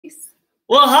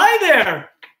Well, hi there.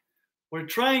 We're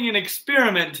trying an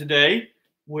experiment today.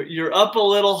 You're up a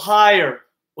little higher.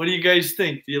 What do you guys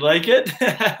think? Do you like it?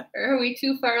 Or are we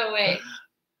too far away?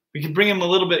 We can bring him a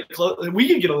little bit closer. We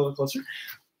can get a little closer.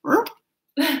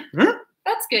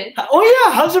 That's good. Oh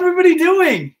yeah, how's everybody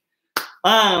doing?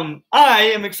 I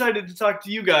am excited to talk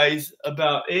to you guys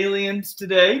about aliens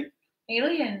today.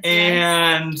 Aliens.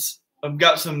 And nice. I've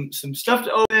got some stuff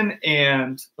to open,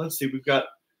 and let's see, we've got.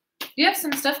 You have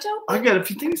some stuff to open? I've got a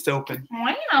few things to open.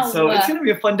 Wow. So it's gonna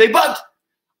be a fun day. But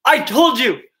I told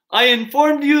you, I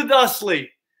informed you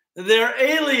thusly. They're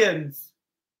aliens.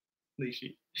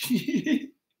 Lehi.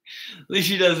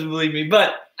 Lehi doesn't believe me,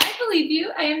 but I believe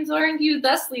you. I informed you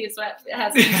thusly is what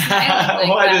has me smiling like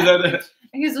why that. does that?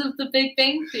 Because of the Big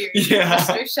Bang Theory. Yeah.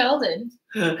 Mr. Sheldon.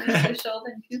 Mr.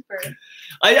 Sheldon Cooper.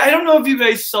 I don't know if you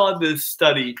guys saw this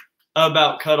study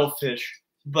about cuttlefish,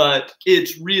 but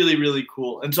it's really, really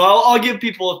cool. And so I'll give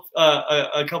people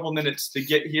a couple minutes to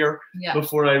get here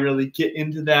before I really get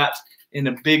into that in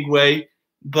a big way.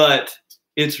 But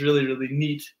it's really, really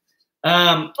neat.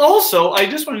 Also, I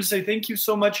just wanted to say thank you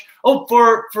so much. Oh,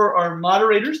 for our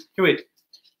moderators. Here, wait.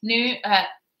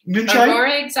 Moonshine?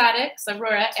 Aurora Exotics,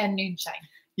 Aurora, and Moonshine.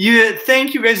 Yeah,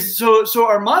 thank you guys. So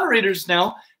our moderators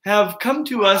now have come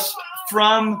to us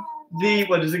from the,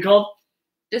 what is it called?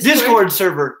 Discord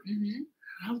server. Mm-hmm.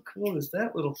 How cool is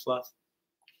that little fluff?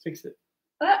 Fix it.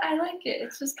 Well, I like it.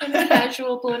 It's just kind of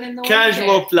casual blowing in the wind.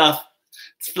 Casual fluff.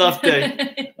 It's fluff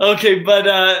day. Okay, but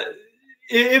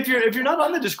if you're not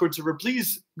on the Discord server,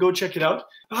 please go check it out.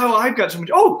 Oh, I've got so much.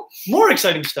 Oh, more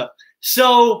exciting stuff.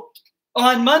 So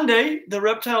on Monday, the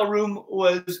Reptile Room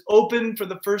was open for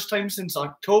the first time since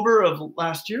October of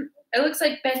last year. It looks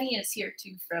like Benny is here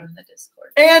too from the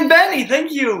Discord. And Benny,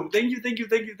 thank you.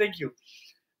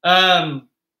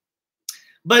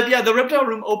 But yeah, the Reptile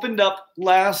Room opened up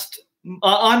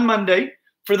on Monday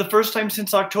for the first time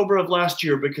since October of last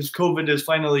year because COVID is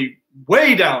finally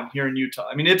way down here in Utah.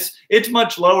 I mean, it's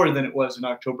much lower than it was in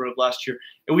October of last year.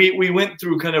 We went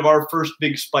through kind of our first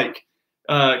big spike.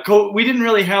 We didn't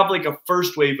really have like a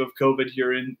first wave of COVID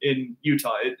here in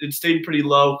Utah. It stayed pretty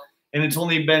low, and it's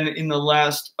only been in the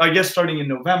last, I guess, starting in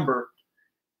November,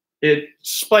 it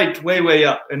spiked way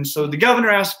up. And so the governor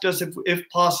asked us if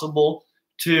possible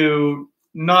to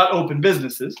not open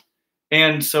businesses.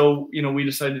 And so, we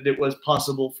decided it was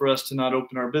possible for us to not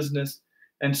open our business.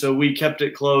 And so we kept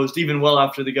it closed even well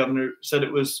after the governor said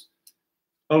it was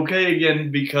okay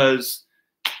again because,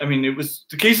 I mean,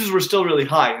 the cases were still really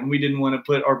high and we didn't want to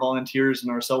put our volunteers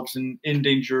and ourselves in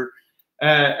danger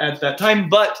at that time.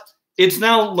 But it's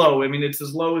now low. I mean, it's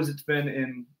as low as it's been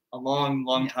in a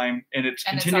long time, and it's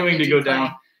continuing to go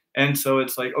down. And so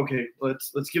it's like, okay,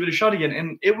 let's give it a shot again.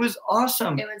 And it was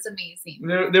awesome. It was amazing.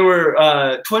 There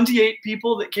were 28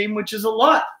 people that came, which is a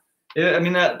lot. I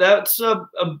mean, that's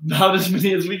about as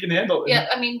many as we can handle. Yeah,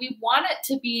 I mean, we want it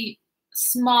to be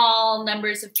small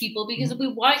numbers of people because we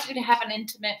want you to have an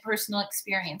intimate personal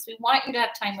experience. We want you to have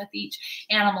time with each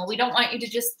animal. We don't want you to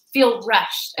just feel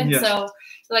rushed. And so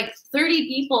like 30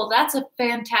 people, that's a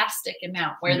fantastic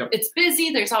amount where it's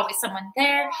busy, there's always someone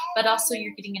there, but also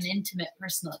you're getting an intimate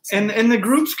personal experience. And the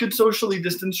groups could socially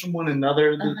distance from one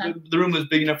another. The room was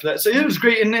big enough for that. So it was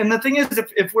great. And the thing is,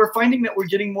 if we're finding that we're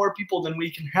getting more people than we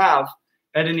can have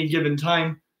at any given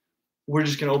time, we're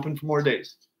just going to open for more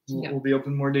days. We'll be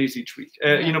open more days each week.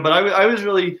 But I was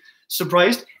really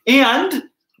surprised. And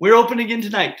we're open again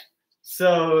tonight.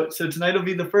 So tonight will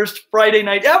be the first Friday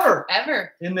night ever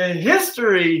in the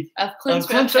history of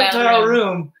Clint's Reptile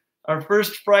Room. Our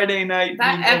first Friday night.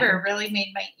 That ever really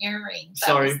made my ear ring.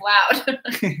 That was loud.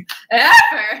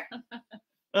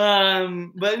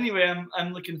 Ever. But anyway,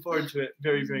 I'm looking forward to it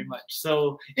very, very much.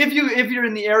 So if you're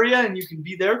in the area and you can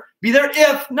be there, be there.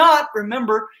 If not,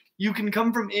 remember, you can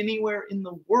come from anywhere in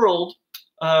the world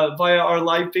via our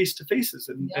live face-to-faces,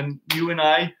 and you and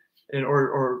I,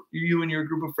 or you and your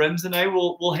group of friends and I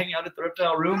will hang out at the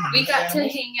Reptile Room. We got to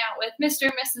hang out with Mr.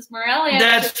 and Mrs. Morelia.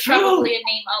 That's true. Probably a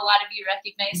name a lot of you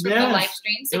recognize from the live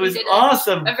stream. So it was we did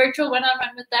awesome. A virtual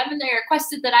one-on-one with them, and they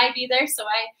requested that I be there, so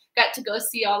I got to go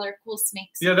see all their cool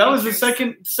snakes. Yeah, that was the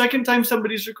second time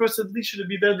somebody's requested Leisha to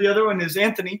be there. The other one is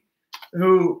Anthony,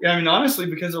 who, I mean, honestly,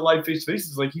 because of live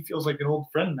face-to-faces, like, he feels like an old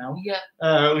friend now.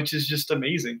 Yeah. Which is just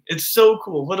amazing. It's so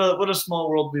cool. What a small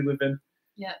world we live in.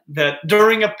 Yeah. That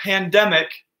during a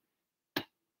pandemic,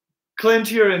 Clint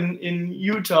here in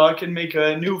Utah can make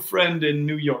a new friend in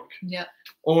New York. Yeah.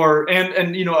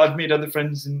 And I've made other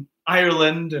friends in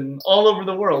Ireland and all over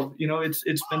the world.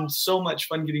 It's been so much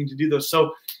fun getting to do those.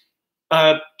 So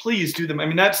please do them. I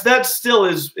mean, that still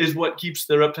is what keeps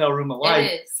the Reptile Room alive.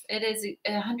 It is. It is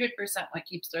 100% what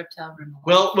keeps the reptile room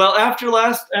Well,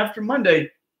 alive. after Monday,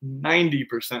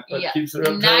 90% what keeps the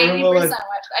reptile room alive. 90% what,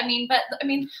 I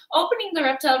mean, opening the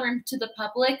reptile room to the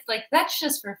public, like, that's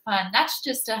just for fun. That's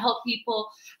just to help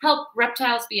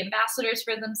reptiles be ambassadors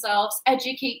for themselves,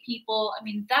 educate people. I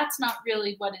mean, that's not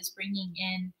really what is bringing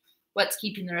in what's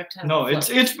keeping the reptile room afloat.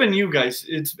 It's been you guys.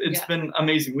 It's been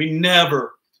amazing. We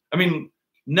never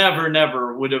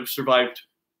would have survived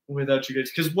without you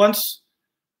guys. Because once,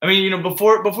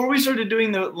 before we started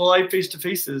doing the live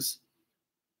face-to-faces,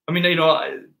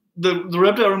 the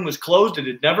reptile room was closed. It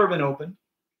had never been opened.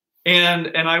 And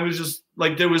I was just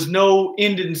like, there was no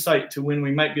end in sight to when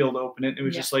we might be able to open it. It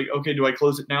was just like, okay, do I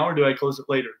close it now or do I close it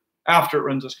later? After it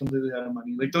runs us completely out of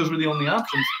money. Like, those were the only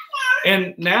options.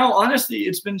 And now, honestly,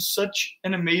 it's been such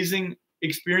an amazing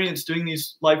experience doing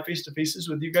these live face-to-faces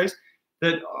with you guys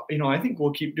that, I think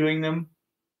we'll keep doing them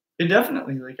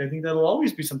indefinitely. Like, I think that'll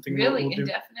always be something really we'll do.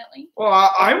 Indefinitely. Well,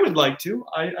 I would like to.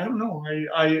 I don't know.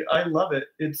 I love it.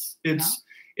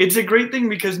 It's a great thing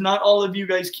because not all of you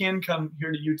guys can come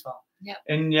here to Utah. Yep.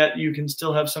 And yet you can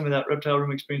still have some of that reptile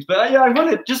room experience. But I want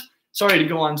to just, sorry to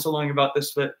go on so long about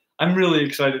this, but I'm really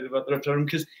excited about the reptile room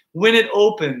because when it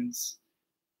opens,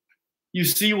 you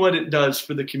see what it does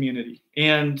for the community.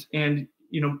 And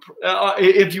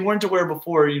if you weren't aware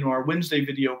before, our Wednesday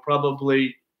video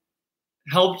probably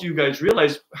helped you guys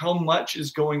realize how much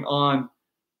is going on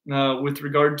with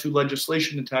regard to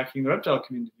legislation attacking the reptile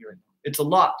community right now. It's a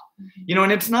lot,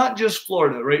 and it's not just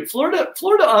Florida, right? Florida,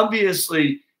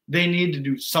 obviously, they need to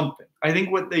do something. I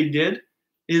think what they did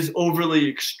is overly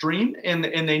extreme, and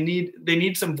they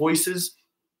need some voices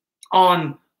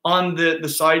on the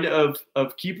side of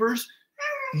keepers,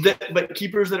 but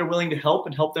keepers that are willing to help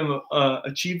and help them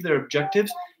achieve their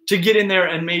objectives, to get in there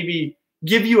and maybe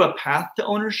give you a path to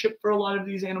ownership for a lot of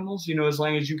these animals. As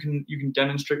long as you can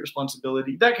demonstrate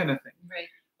responsibility, that kind of thing. Right.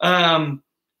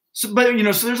 So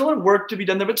there's a lot of work to be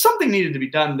done there, but something needed to be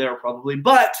done there probably.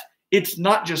 But it's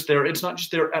not just there. It's not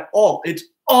just there at all. It's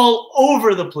all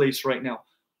over the place right now.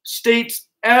 States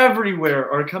everywhere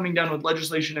are coming down with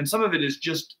legislation, and some of it is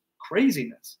just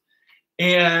craziness.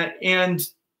 And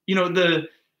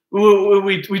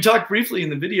we talked briefly in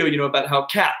the video, about how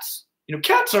cats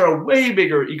are a way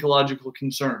bigger ecological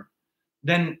concern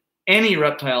than any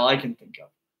reptile I can think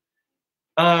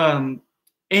of.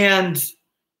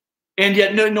 And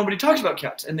yet nobody talks about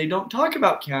cats, and they don't talk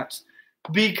about cats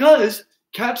because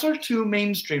cats are too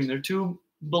mainstream. They're too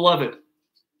beloved.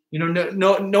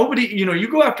 Nobody, you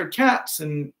go after cats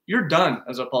and you're done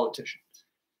as a politician.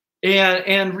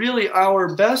 And really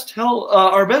our best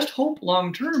hope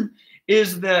long term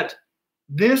is that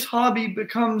this hobby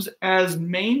becomes as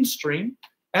mainstream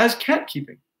as cat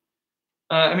keeping.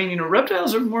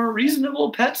 Reptiles are more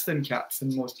reasonable pets than cats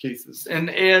in most cases, and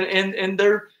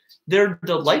they're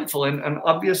delightful and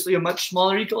obviously a much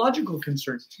smaller ecological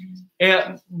concern.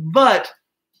 But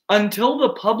until the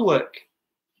public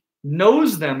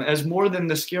knows them as more than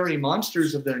the scary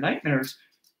monsters of their nightmares,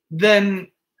 then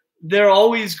they're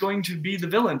always going to be the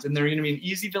villains, and they're going to be an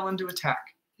easy villain to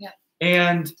attack. Yeah.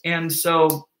 And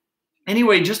so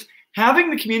anyway, just having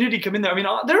the community come in there.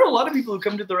 There are a lot of people who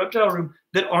come to the reptile room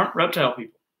that aren't reptile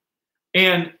people,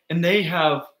 and they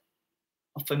have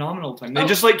a phenomenal time. They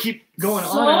just keep going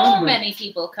on. So many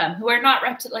people come who are not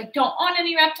don't own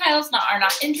any reptiles, are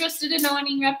not interested in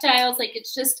owning reptiles.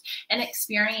 It's just an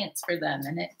experience for them,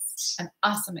 and it's an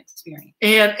awesome experience.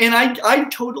 And I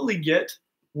totally get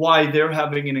why they're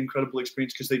having an incredible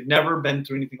experience, because they've never been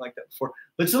through anything like that before.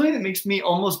 But something that makes me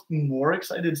almost more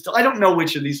excited still, I don't know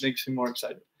which of these makes me more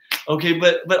excited. Okay,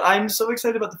 but I'm so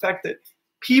excited about the fact that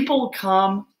people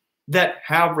come that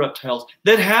have reptiles,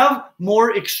 that have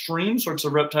more extreme sorts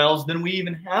of reptiles than we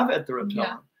even have at the reptile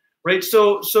room, right?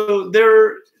 So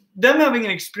them having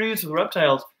an experience with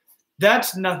reptiles,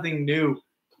 that's nothing new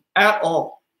at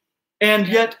all. And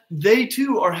yet they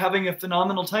too are having a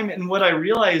phenomenal time. And what I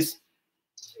realize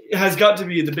has got to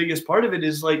be the biggest part of it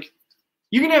is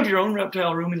you can have your own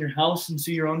reptile room in your house and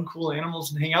see your own cool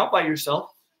animals and hang out by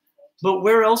yourself. But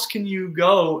where else can you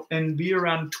go and be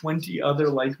around 20 other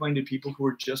like-minded people who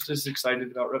are just as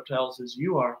excited about reptiles as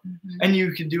you are? Mm-hmm. And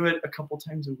you can do it a couple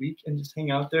times a week and just hang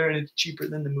out there, and it's cheaper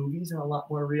than the movies and a lot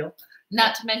more real.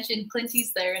 Not to mention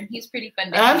Clinty's there, and he's pretty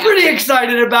fun. I'm pretty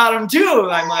excited about him too,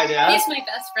 I might add. He's my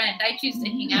best friend. I choose to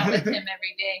hang out with him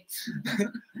every day.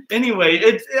 Anyway,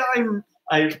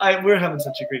 we're having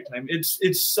such a great time.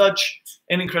 It's such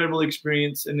an incredible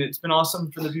experience, and it's been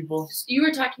awesome for the people. You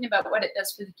were talking about what it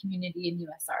does for the community in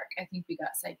USARC. I think we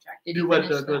got sidetracked. Did you What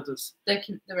finish does?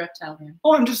 The reptile room.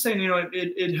 Oh, I'm just saying, you know,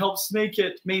 it helps make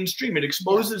it mainstream. It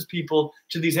exposes people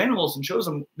to these animals and shows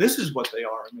them this is what they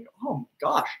are, and they go, oh my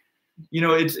gosh, you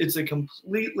know, it's a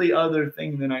completely other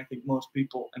thing than I think most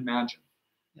people imagine.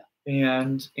 Yeah.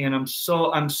 And I'm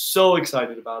so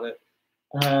excited about it.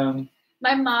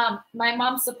 My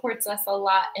mom supports us a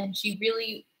lot, and she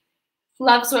really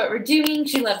loves what we're doing.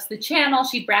 She loves the channel.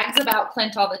 She brags about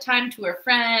Clint all the time to her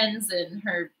friends and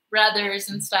her brothers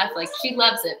and stuff. Like, she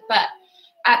loves it. But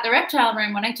at the reptile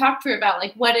room, when I talk to her about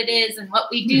like what it is and what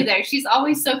we do there, she's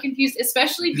always so confused,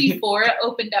 especially before it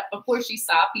opened up, before she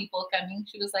saw people coming.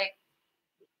 She was like,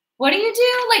 what do you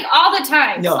do? Like, all the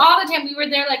time. Yeah. All the time. We were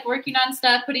there like working on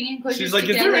stuff, putting in enclosures She's like,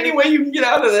 together. is there any way you can get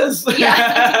out of this?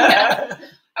 Yeah.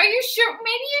 Are you sure? Maybe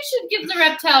you should give the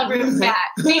reptile room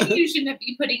back. Maybe you shouldn't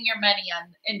be putting your money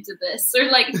into this. Or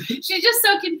like, she's just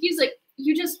so confused. Like,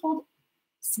 you just hold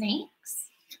snakes?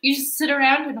 You just sit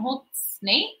around and hold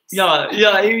snakes? Yeah.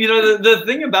 You know, the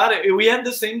thing about it, we had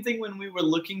the same thing when we were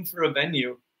looking for a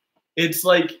venue. It's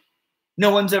like, no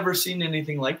one's ever seen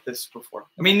anything like this before.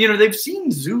 I mean, you know, they've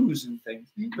seen zoos and things,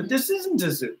 but this isn't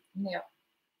a zoo. Yeah.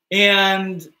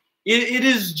 And it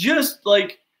is just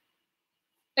like,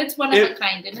 it's one of a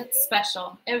kind, and it's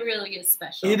special. It really is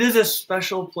special. It is a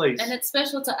special place. And it's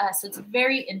special to us. It's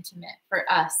very intimate for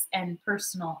us and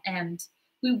personal. And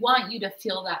we want you to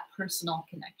feel that personal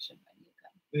connection when you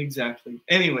come. Exactly.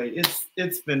 Anyway,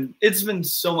 it's been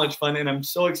so much fun, and I'm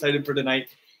so excited for tonight.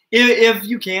 If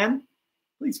you can,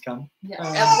 please come.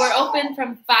 Yeah. We're open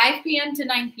from 5 p.m. to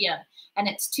 9 p.m. and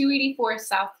it's 284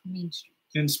 South Main Street.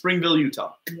 In Springville,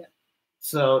 Utah. Yeah.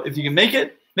 So if you can make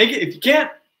it. If you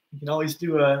can't, you can always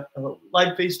do a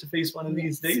live face-to-face one of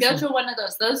these days. Schedule one of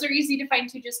those. Those are easy to find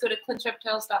too. Just go to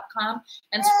clintreptiles.com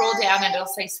and scroll down, and it'll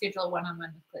say schedule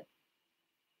one-on-one with Clint.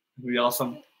 It'll be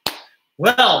awesome.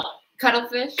 Well.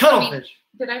 Cuttlefish.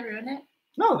 Did I ruin it?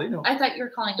 No, they know. I thought you were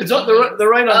calling them. They're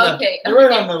right on they're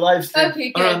right on the live stream.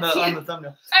 Okay, good. Or on the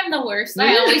thumbnail. I'm the worst.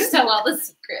 I always tell all the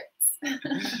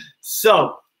secrets.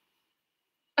 So.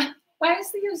 Why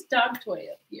is the dog toy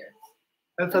up here?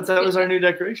 I thought that was our new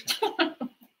decoration.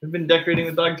 We've been decorating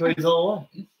with dog toys all along.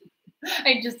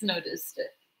 I just noticed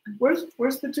it.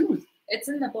 Where's the tooth? It's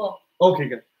in the bowl. Okay,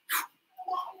 good.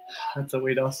 That's a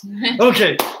weight loss.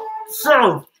 Okay,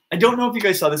 so I don't know if you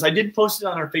guys saw this. I did post it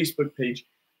on our Facebook page,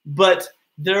 but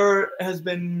there has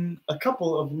been a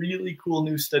couple of really cool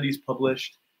new studies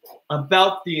published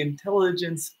about the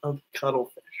intelligence of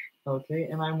cuttlefish. Okay,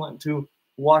 and I want to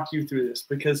walk you through this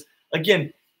because,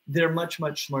 again, they're much,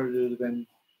 much smarter than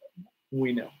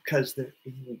we know because they're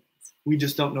aliens. We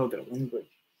just don't know their language.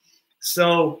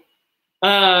 So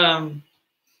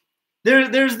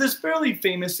there's this fairly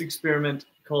famous experiment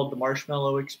called the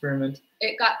marshmallow experiment.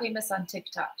 It got famous on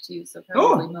TikTok too, so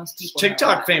probably most people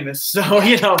TikTok famous. So,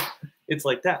 you know, it's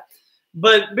like that.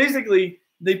 But basically,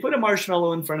 they put a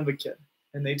marshmallow in front of a kid,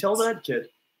 and they tell that kid,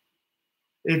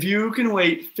 if you can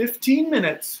wait 15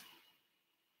 minutes,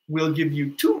 we'll give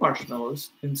you 2 marshmallows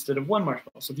instead of 1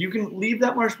 marshmallow. So if you can leave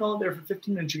that marshmallow there for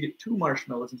 15 minutes, you get 2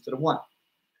 marshmallows instead of 1.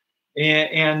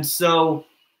 And so,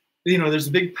 you know, there's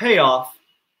a big payoff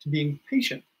to being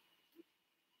patient.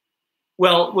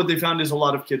 Well, what they found is a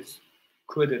lot of kids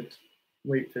couldn't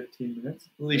wait 15 minutes.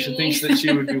 Alicia thinks that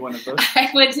she would be one of those. I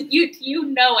would. You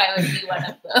know, I would be one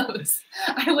of those.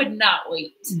 I would not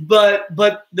wait.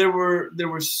 But there were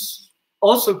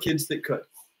also kids that could.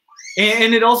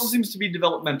 And it also seems to be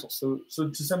developmental, so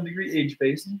to some degree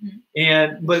age-based.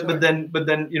 And but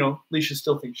then you know, Alicia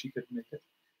still thinks she couldn't make it.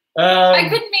 I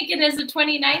couldn't make it as a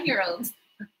 29-year-old.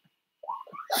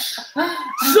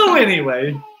 So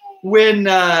anyway, when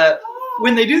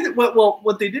they do that,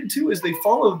 what they did too is they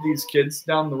followed these kids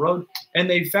down the road, and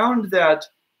they found that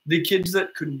the kids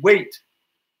that could wait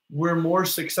were more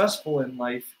successful in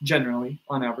life generally,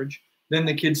 on average, than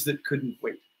the kids that couldn't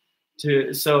wait.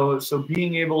 So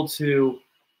being able to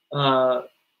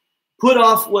put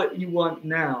off what you want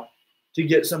now to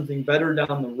get something better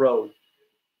down the road,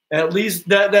 at least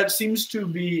that seems to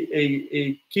be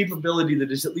a capability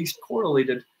that is at least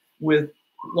correlated with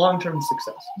long-term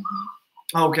success.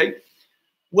 Okay,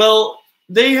 well,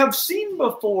 they have seen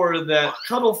before that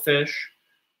cuttlefish,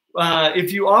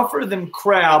 if you offer them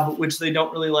crab, which they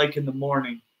don't really like in the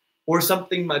morning, or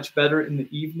something much better in the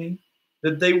evening,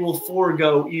 that they will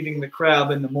forego eating the crab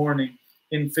in the morning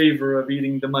in favor of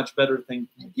eating the much better thing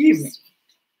in the evening.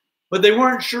 But they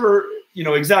weren't sure, you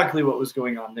know, exactly what was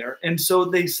going on there. And so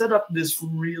they set up this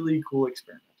really cool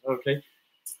experiment, okay?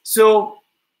 So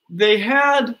they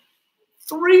had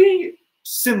 3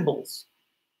 symbols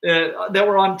that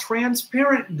were on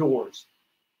transparent doors.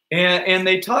 And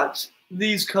they taught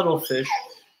these cuttlefish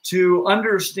to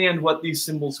understand what these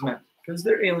symbols meant. Because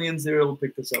they're aliens, they're able to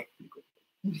pick this up.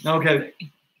 Okay.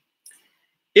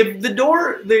 If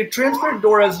the transparent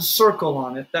door has a circle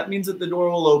on it, that means that the door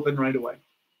will open right away.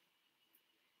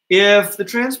 If the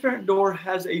transparent door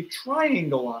has a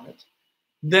triangle on it,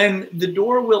 then the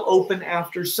door will open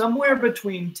after somewhere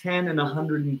between 10 and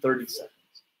 130 seconds.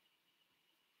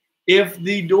 If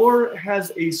the door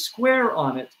has a square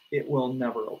on it, it will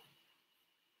never open.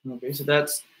 Okay, so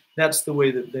that's the way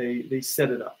that they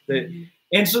set it up.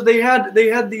 And so they had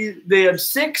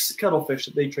 6 cuttlefish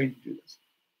that they trained to do this.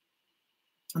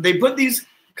 They put these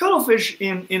cuttlefish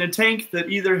in a tank that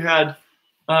either had,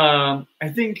 I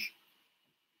think,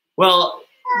 well,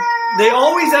 they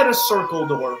always had a circle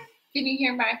door. Can you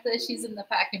hear Martha? She's in the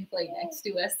pack and play next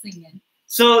to us singing.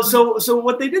 So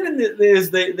what they did is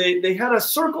they had a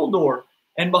circle door,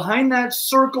 and behind that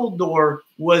circle door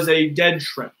was a dead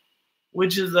shrimp,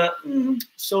 which is a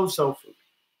so-so food.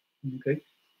 Okay,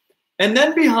 and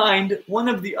then behind one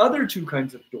of the other 2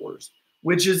 kinds of doors,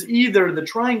 which is either the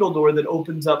triangle door that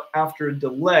opens up after a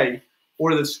delay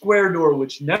or the square door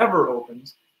which never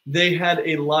opens, they had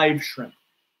a live shrimp,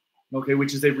 okay,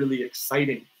 which is a really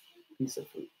exciting piece of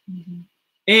food.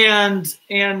 And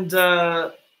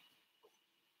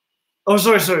oh,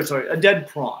 sorry, a dead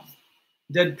prawn,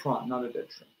 not a dead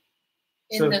shrimp.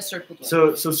 In the circle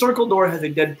door. So circle door has a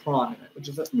dead prawn in it, which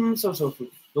is a so-so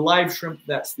food. The live shrimp,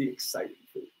 that's the exciting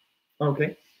food.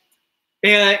 Okay,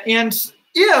 and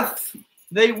if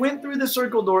they went through the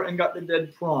circle door and got the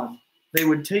dead prawn, they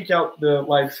would take out the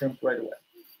live shrimp right away.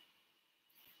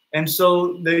 And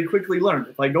so they quickly learned,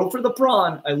 if I go for the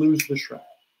prawn, I lose the shrimp.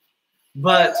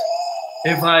 But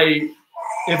if I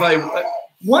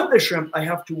want the shrimp, I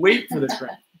have to wait for the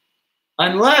shrimp.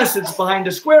 Unless it's behind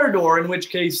a square door, in which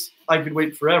case I could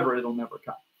wait forever, it'll never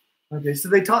come. Okay, so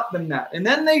they taught them that. And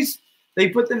then they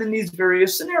put them in these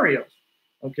various scenarios,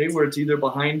 okay, where it's either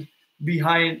behind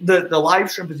the live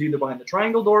shrimp is either behind the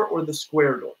triangle door or the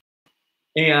square door.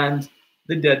 And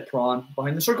the dead prawn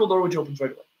behind the circle door, which opens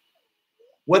right away.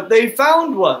 What they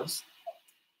found was,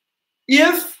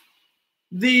 if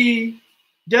the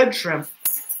dead shrimp,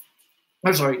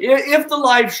 if the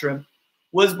live shrimp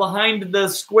was behind the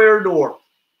square door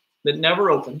that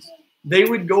never opens, they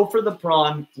would go for the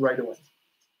prawn right away.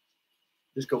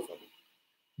 Just go for it.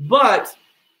 But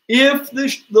if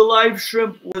the live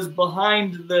shrimp was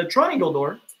behind the triangle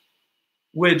door,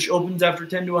 which opens after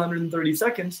 10 to 130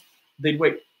 seconds, they'd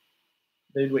wait.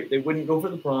 They'd wait. They wouldn't go for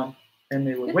the prawn, and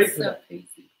they would wait for that.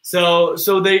 Crazy. So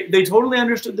they totally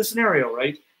understood the scenario,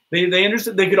 right? They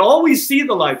understood they could always see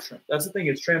the live shrimp. That's the thing,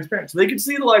 it's transparent. So they could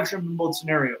see the live shrimp in both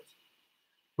scenarios.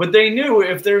 But they knew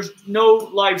if there's no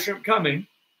live shrimp coming,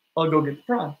 I'll go get the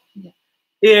prawn. Yeah.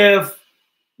 If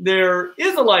there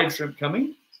is a live shrimp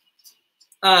coming,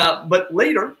 but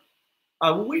later,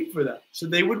 I will wait for that. So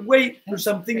they would wait for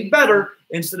something better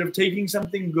instead of taking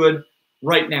something good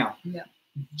right now. Yeah.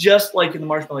 Just like in the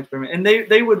marshmallow experiment. And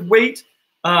they would wait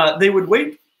 50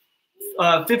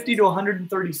 to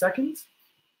 130 seconds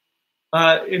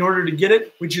in order to get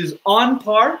it, which is on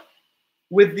par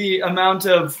with the amount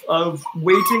of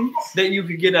waiting that you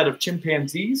could get out of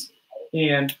chimpanzees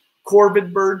and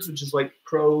corvid birds, which is like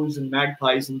crows and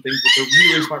magpies and things, which are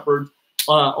really smart birds.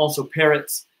 Also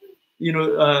parrots. You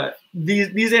know,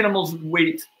 these animals would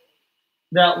wait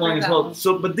that long as well.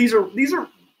 So, but these are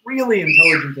really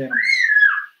intelligent animals.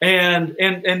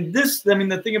 And this, I mean,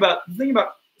 the thing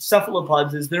about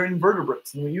cephalopods is they're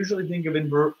invertebrates, and we usually think of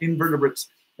invertebrates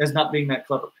as not being that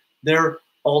clever. They're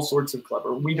all sorts of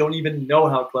clever. We don't even know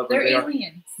how clever they are. They're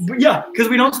aliens. But yeah, because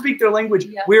we don't speak their language.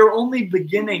 Yeah. We're only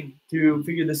beginning to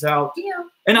figure this out. Yeah.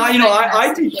 And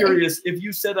I'd be curious if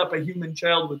you set up a human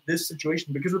child with this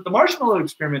situation, because with the marshmallow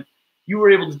experiment, you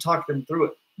were able to talk them through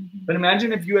it. Mm-hmm. But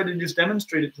imagine if you had to just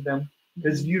demonstrate it to them,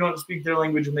 because you don't speak their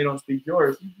language and they don't speak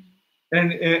yours. Mm-hmm.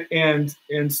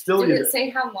 And still, did it say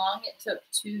how long it took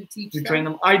to teach them? Train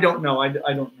them? I don't know. I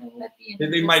don't know.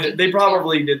 They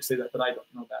probably did say that, but I don't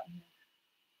know that. Mm-hmm.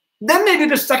 Then they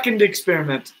did a second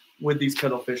experiment with these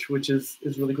cuttlefish, which is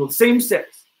really cool. Same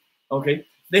 6. Okay,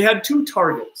 they had 2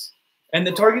 targets, and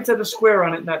the targets had a square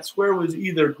on it, and that square was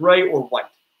either gray or white.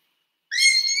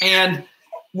 And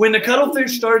when the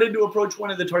cuttlefish started to approach one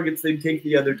of the targets, they'd take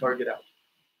the other target out.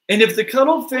 And if the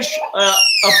cuttlefish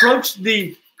approached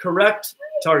the correct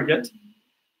target,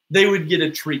 they would get a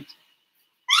treat.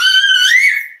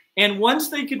 And once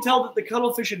they could tell that the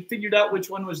cuttlefish had figured out which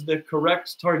one was the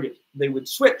correct target, they would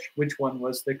switch which one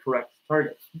was the correct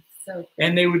target. So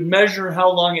and they would measure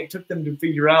how long it took them to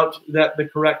figure out that the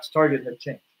correct target had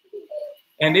changed.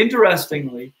 And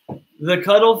interestingly, the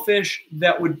cuttlefish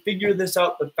that would figure this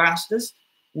out the fastest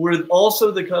were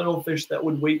also the cuttlefish that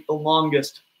would wait the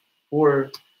longest for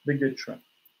the good shrimp.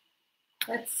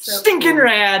 That's so stinking cool.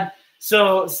 rad.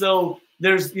 So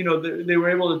there's, you know, they were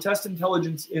able to test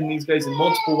intelligence in these guys in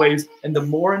multiple ways, and the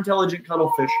more intelligent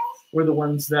cuttlefish were the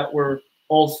ones that were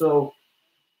also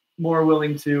more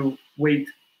willing to wait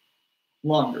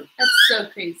longer. That's so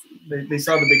crazy. They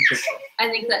saw the big picture. I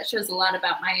think that shows a lot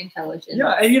about my intelligence.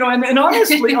 Yeah, and you know, and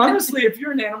honestly, if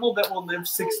you're an animal that will live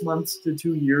 6 months to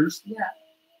 2 years, yeah,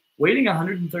 waiting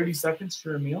 130 seconds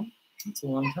for a meal, that's a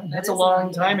long time. That's a is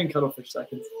long time in cuttlefish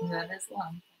seconds. That is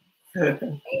long. Hey,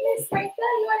 Miss Martha,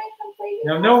 you want to come play?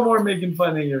 Now, no more making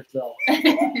fun of yourself. We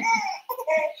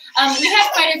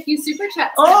have quite a few super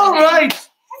chats. All right.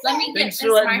 Let me get Thanks Miss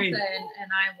for letting Martha me.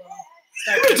 and I will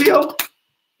Come start. here, Gio. Come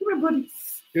here, buddy.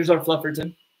 Here's our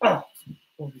Flufferton. Oh,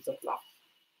 he's a fluff.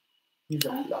 He's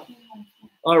a fluff.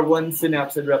 Our one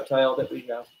synapsid reptile that we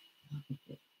have.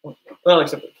 Well,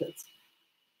 except for kids.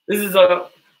 This is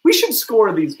we should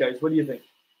score these guys. What do you think?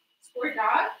 Score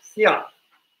dogs? Yeah.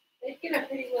 They get a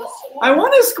pretty low score. I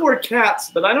want to score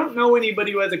cats, but I don't know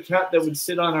anybody who has a cat that would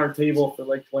sit on our table for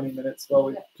like 20 minutes while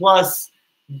we plus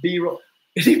B-roll.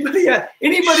 Anybody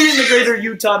in the greater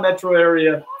Utah metro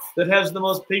area that has the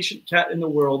most patient cat in the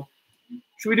world?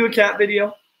 Should we do a cat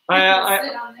video?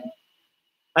 I've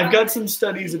got some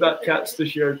studies about cats to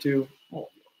share too. Oh,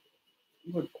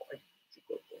 good boy.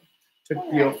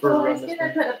 Took Theo for a run. I was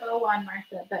gonna put a bow on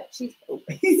Martha, but she's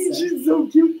open. She's so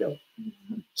cute though.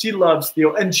 She loves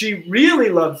Theo, and she really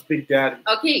loves Big Daddy.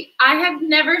 Okay, I have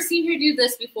never seen her do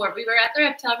this before. We were at the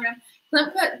reptile room.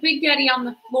 Clint put Big Daddy on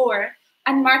the floor,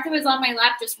 and Martha was on my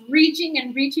lap just reaching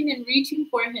and reaching and reaching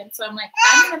for him. So I'm like,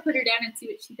 I'm going to put her down and see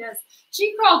what she does.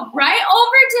 She crawled right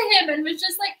over to him and was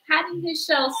just like patting his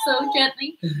shell so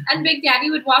gently. And Big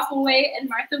Daddy would walk away, and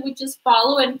Martha would just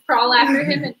follow and crawl after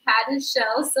him and pat his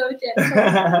shell so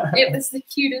gently. It was the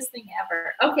cutest thing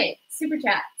ever. Okay, super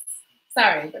chats.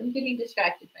 Sorry, I'm getting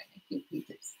distracted by my cute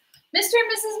features. Mr.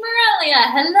 and Mrs. Morelia,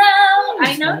 hello.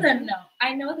 I know them now.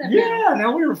 Yeah,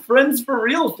 now we're friends for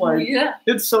real, like. Yeah.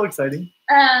 It's so exciting.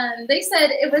 They said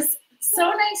it was so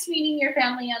nice meeting your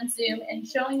family on Zoom and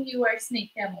showing you our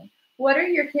snake family. What are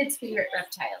your kids' favorite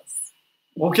reptiles?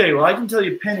 Okay, well, I can tell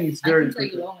you Penny's very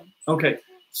quickly. Okay,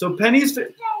 so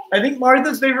I think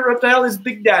Martha's favorite reptile is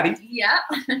Big Daddy. Yeah.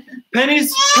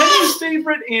 Penny's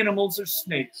favorite animals are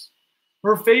snakes.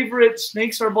 Her favorite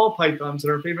snakes are ball pythons, and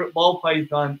her favorite ball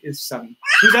python is Sunny,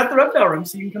 who's at the reptile room,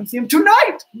 so you can come see him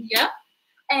tonight. Yeah.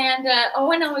 And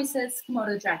Owen always says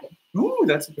Komodo dragon. Ooh,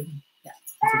 that's a good one. Yeah.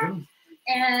 That's a good one.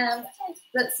 And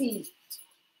let's see.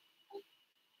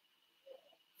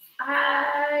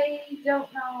 I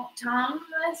don't know.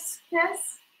 Thomas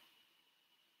Kess?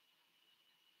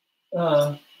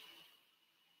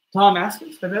 Tom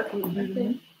Askins, I bet would be the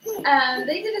name.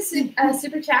 They did a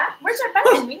super chat. Where's our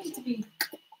button? We need to be.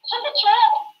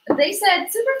 They said,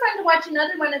 super fun to watch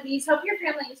another one of these. Hope your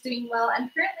family is doing well. I'm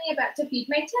currently about to feed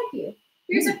my Tegu.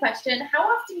 Here's a question. How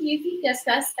often do you feed Gus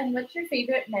Gus, and what's your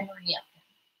favorite memory of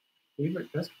him?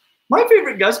 Favorite Gus? My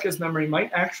favorite Gus Gus memory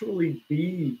might actually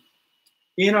be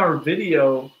in our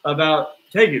video about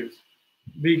Tegus,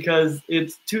 because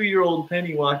it's 2-year-old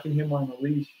Penny walking him on a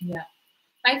leash. Yeah.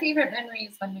 My favorite memory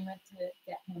is when we went to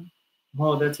get him.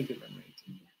 Oh, that's a good memory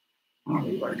too. Oh,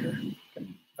 Barker.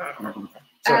 That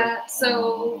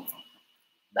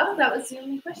was the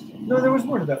only question. No, there was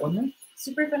more to that one, then.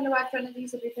 Super fun to watch one of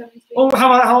these every time we speak. Oh,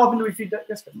 how often do we feed that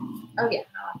Gus Gus? Oh, yeah,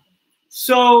 how often?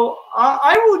 So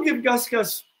I will give Gus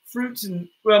Gus fruits and,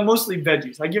 well, mostly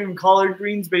veggies. I give him collard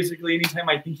greens basically anytime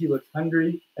I think he looks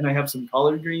hungry, and I have some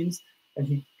collard greens, and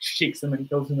he shakes them and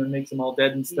kills them and makes them all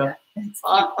dead and stuff.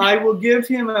 Yeah, I will give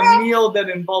him a meal that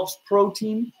involves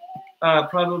protein,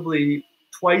 probably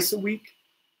twice a week,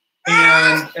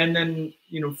 and then,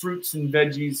 you know, fruits and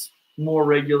veggies more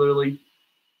regularly.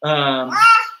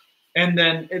 And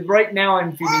then right now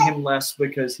I'm feeding him less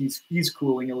because he's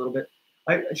cooling a little bit.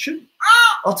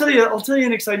 I'll tell you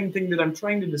an exciting thing that I'm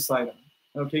trying to decide on.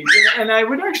 Okay, and I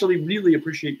would actually really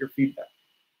appreciate your feedback,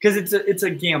 because it's a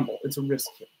gamble, it's a risk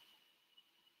here.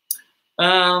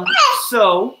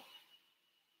 So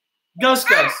Gus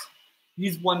Gus,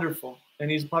 he's wonderful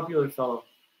and he's a popular fellow.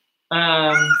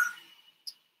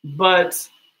 But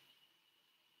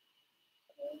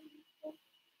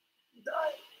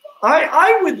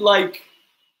I would like,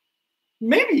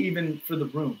 maybe even for the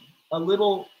room, a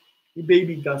little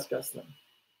baby Gus Gus then.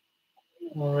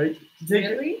 All right.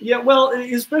 Really? Yeah, well,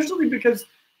 especially because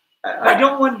I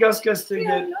don't want Gus to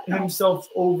get himself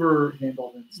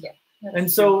overhandled and stuff. Yeah,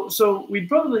 and so we'd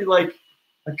probably like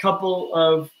a couple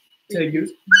of tegus.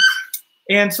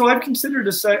 And so I've considered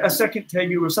a second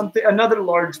tegu or something, another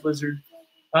large lizard.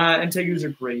 And tegus are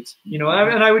great, you know,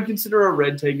 and I would consider a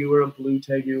red tegu or a blue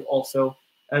tegu also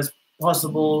as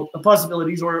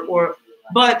possibilities.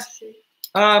 But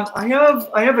I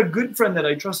have a good friend that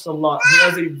I trust a lot who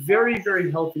has a very,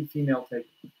 very healthy female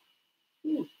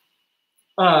tegu.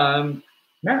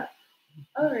 Matt.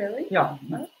 Oh, really? Yeah.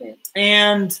 Okay.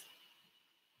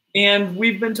 And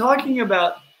we've been talking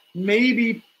about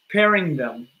maybe pairing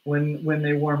them when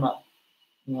they warm up.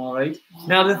 All right. Wow.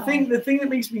 Now the thing that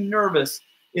makes me nervous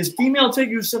is female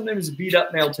tegus sometimes beat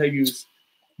up male tegus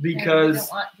because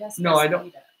no, I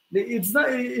don't. It's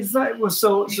not. Well,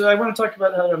 so I want to talk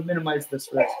about how to minimize this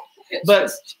risk, but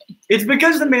it's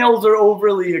because the males are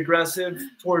overly aggressive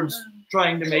towards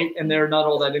trying to mate, and they're not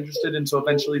all that interested, and so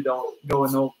eventually they'll go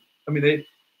and they'll. I mean,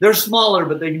 they're smaller,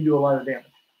 but they can do a lot of damage.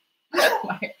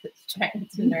 Trying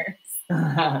to nurse.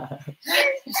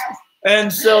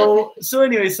 And so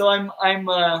anyway, so I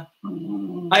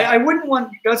wouldn't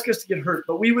want Gus to get hurt,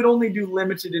 but we would only do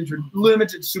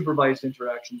limited supervised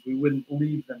interactions. We wouldn't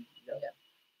leave them together. Yeah.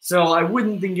 So I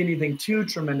wouldn't think anything too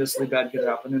tremendously bad could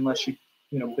happen unless she,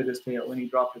 you know, bit his tail when he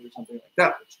dropped it or something like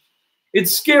that.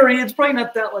 It's scary. It's probably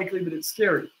not that likely, but it's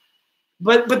scary.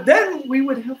 But then we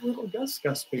would have little Gus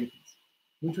babies,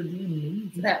 which would be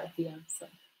amazing. That would be awesome.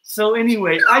 So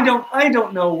anyway, I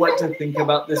don't know what to think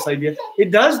about this idea.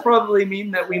 It does probably mean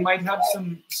that we might have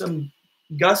some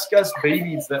Gus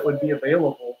babies that would be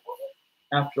available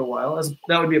after a while.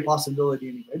 That would be a possibility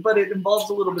anyway. But it involves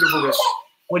a little bit of a risk.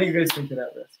 What do you guys think of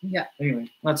that risk? Yeah. Anyway,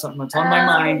 that's something that's on my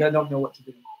mind. I don't know what to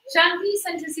do. Sean B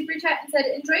sent a super chat and said,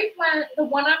 enjoyed the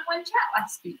one-on-one chat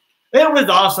last week. It was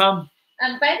awesome.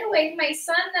 By the way, my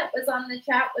son that was on the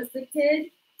chat was the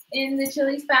kid in the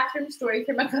Chili's bathroom story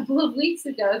from a couple of weeks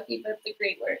ago. Keep up the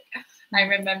great work. I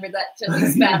remember that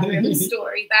Chili's bathroom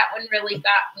story. That one really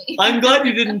got me. I'm glad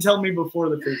you didn't tell me before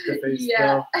the face-to-face.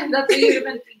 Yeah, that's what you'd have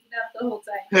been thinking of the whole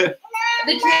time.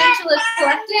 The Tarantula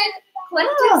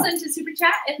Collective sent a super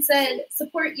chat and said,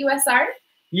 support USR.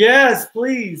 Yes,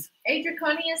 please. A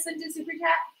Draconia sent a super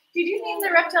chat. Did you name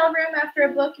the Reptile Room after a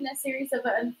book in a series of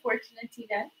unfortunate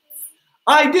events?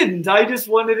 I didn't. I just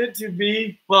wanted it to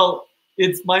be, well,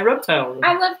 it's my Reptile Room.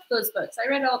 I loved those books. I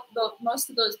read most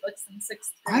of those books in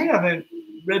 6th grade. I haven't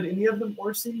read any of them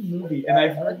or seen the movie, and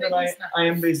I've heard that I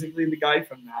am basically the guy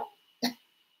from that.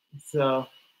 So.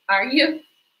 Are you?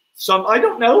 I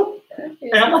don't know.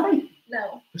 Okay. Am I?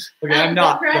 No. Okay, I'm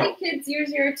not. Karate Kid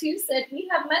 002 said, we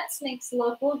have mud snakes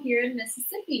local here in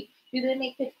Mississippi. Do they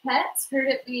make good pets? Heard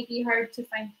it may be hard to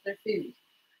find their food.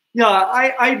 Yeah,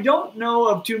 I don't know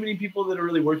of too many people that are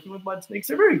really working with mud snakes.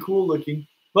 They're very cool looking.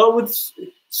 But with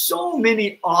so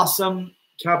many awesome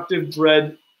captive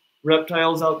bred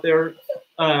reptiles out there,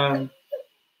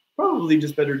 probably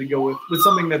just better to go with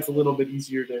something that's a little bit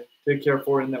easier to care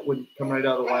for and that wouldn't come right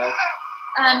out of the wild.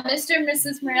 Mr. and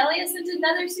Mrs. Morelia sent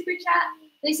another super chat.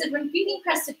 They said, when feeding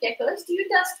crested geckos, do you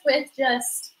dust with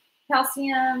just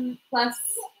calcium plus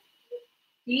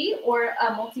D or a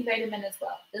multivitamin as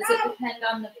well? Does it depend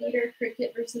on the feeder,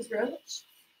 cricket versus roach?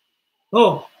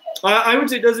 Oh, I would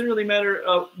say it doesn't really matter.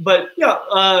 But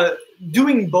yeah,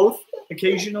 doing both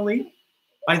occasionally,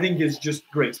 I think is just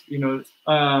great. You know,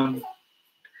 I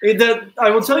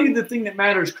will tell you the thing that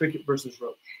matters: cricket versus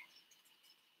roach.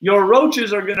 Your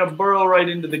roaches are going to burrow right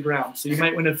into the ground, so you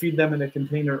might want to feed them in a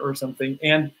container or something.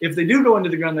 And if they do go into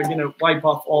the ground, they're going to wipe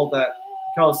off all that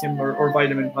calcium or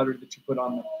vitamin powder that you put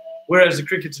on them. Whereas the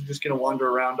crickets are just going to wander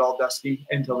around all dusty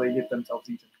until they get themselves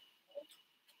eaten.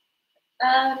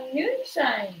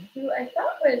 Moonshine, who I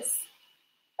thought was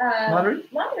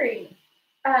Monterey.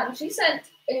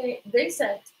 They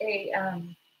sent a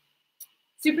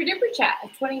super duper chat, a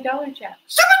 $20 chat.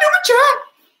 Super duper chat!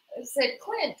 It said,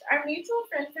 Clint, our mutual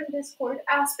friend from Discord,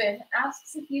 Aspen,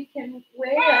 asks if you can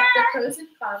weigh up the pros and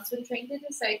cons when trying to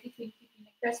decide between keeping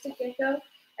a crested gecko,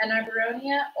 an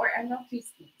Arborelia, or emerald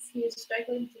treeskins. He is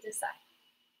struggling to decide.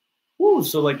 Ooh,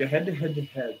 so like a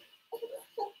head-to-head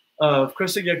of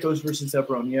crested geckos versus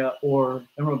Arborelia or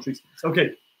emerald treeskins.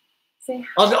 Okay,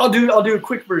 I'll do a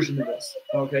quick version of this.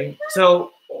 Okay,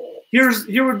 so here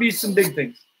would be some big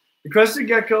things. The crested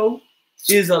gecko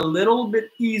is a little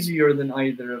bit easier than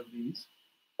either of these,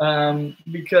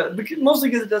 because mostly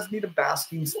because it doesn't need a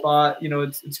basking spot. You know,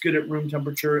 it's good at room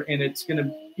temperature, and it's going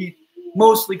to eat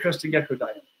mostly crested gecko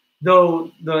diet.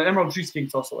 Though the emerald tree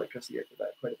skinks also like crested gecko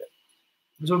diet quite a bit.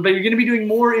 So, but you're going to be doing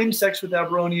more insects with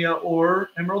Arborelia or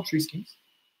emerald tree skinks.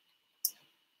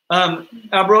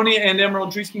 Abronia and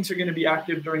emerald tree skinks are going to be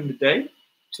active during the day,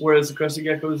 whereas the crested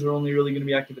geckos are only really going to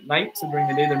be active at night. So during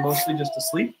the day, they're mostly just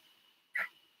asleep.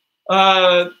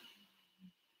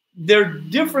 They're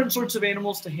different sorts of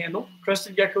animals to handle.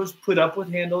 Crested geckos put up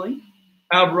with handling.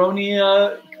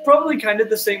 Abronia, probably kind of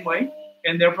the same way,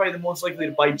 and they're probably the most likely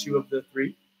to bite you of the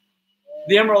three.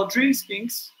 The emerald tree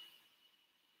skinks,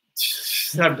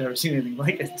 I've never seen anything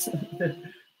like it.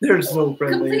 They're so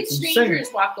friendly. Complete strangers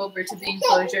walk over to the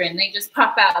enclosure and they just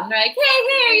pop out and they're like,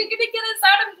 hey, are you going to get us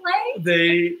out and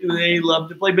play? They love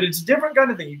to play, but it's a different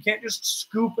kind of thing. You can't just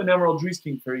scoop an emerald tree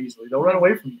skink very easily. They'll run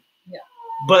away from you. Yeah.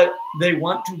 But they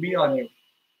want to be on you.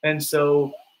 And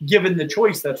so given the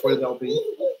choice, that's where they'll be.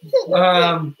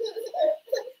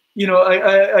 You know,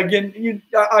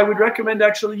 I would recommend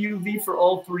actually UV for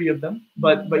all three of them,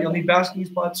 but you'll need basking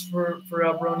spots for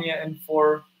Abronia and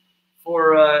for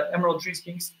emerald tree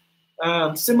skinks.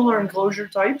 Similar enclosure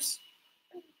types.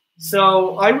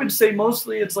 So I would say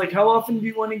mostly it's like, how often do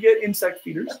you want to get insect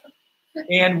feeders?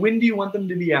 And when do you want them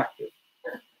to be active?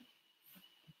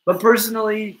 But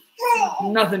personally,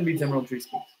 nothing beats emerald tree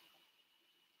skinks.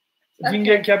 If you can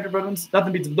get captive bred ones,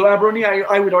 nothing beats them. Though Abronia,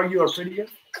 I would argue, are prettier.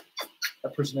 A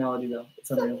personality, though.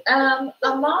 It's unreal. Amar,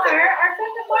 our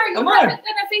friend Amar, you haven't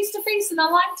been a face-to-face in a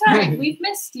long time. We've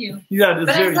missed you. Yeah,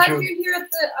 that's very true. But I'm glad you're here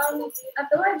at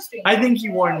the live stream. I think he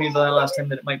warned me the last time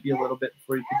that it might be a little bit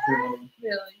before you could do anything.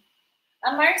 Really?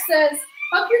 Amar says,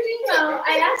 hope you're doing well.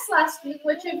 I asked last week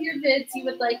which of your vids you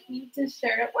would like me to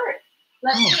share at work.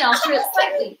 Let me alter it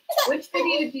slightly. Which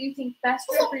video do you think best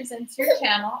represents your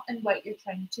channel and what you're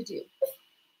trying to do?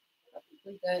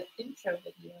 Probably the intro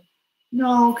video.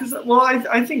 No, because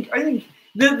I think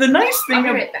the nice thing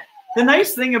the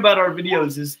nice thing about our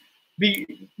videos is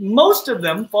most of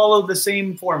them follow the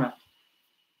same format,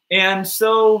 and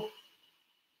so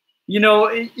you know,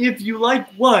 if you like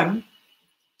one,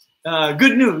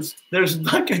 good news, there's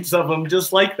buckets of them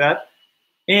just like that,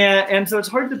 and so it's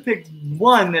hard to pick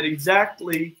one that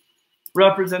exactly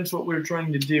represents what we're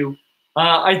trying to do.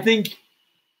 I think,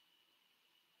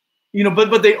 you know,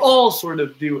 but they all sort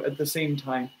of do at the same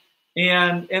time.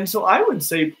 And so I would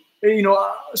say, you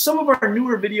know, some of our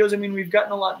newer videos, I mean, we've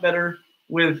gotten a lot better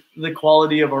with the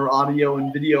quality of our audio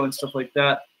and video and stuff like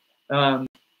that.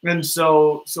 And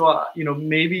so you know,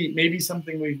 maybe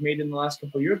something we've made in the last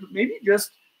couple of years, but maybe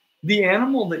just the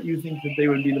animal that you think that they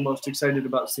would be the most excited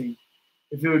about seeing.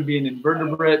 If it would be an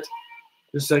invertebrate,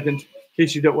 just a second, in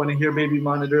case you don't want to hear baby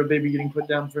monitor, a baby getting put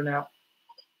down for a nap.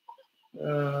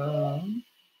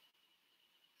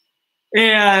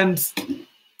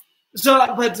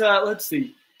 Let's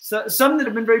see. So, some that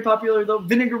have been very popular though,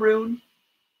 Vinegaroon.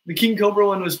 The King Cobra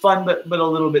one was fun, but a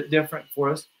little bit different for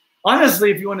us.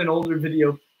 Honestly, if you want an older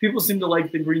video, people seem to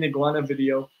like the Green Iguana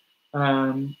video.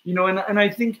 You know, and I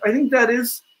think that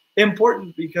is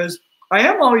important because I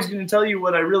am always going to tell you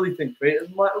what I really think. Right?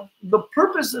 The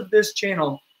purpose of this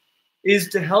channel is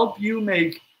to help you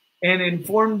make an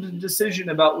informed decision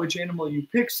about which animal you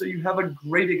pick, so you have a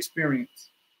great experience.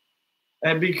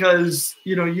 And because,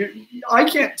 you know, I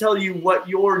can't tell you what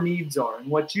your needs are and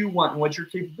what you want and what your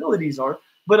capabilities are,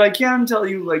 but I can tell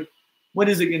you, like, what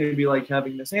is it going to be like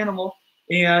having this animal?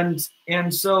 And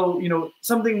so, you know,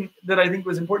 something that I think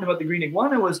was important about the Green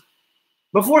Iguana was,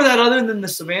 before that, other than the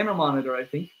Savannah monitor, I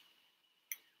think,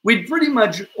 we'd pretty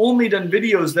much only done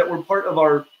videos that were part of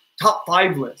our top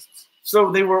 5 lists.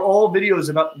 So they were all videos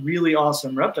about really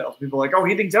awesome reptiles. People were like, oh,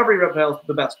 he thinks every reptile is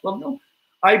the best. Well, no,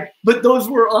 but those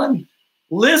were on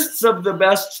lists of the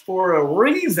best for a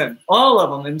reason, all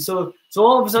of them. And so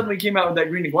all of a sudden we came out with that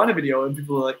Green Iguana video and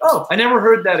people were like, oh, I never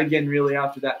heard that again really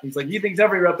after that. He's like, he thinks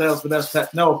every reptile is the best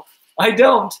pet. No, I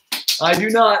don't. I do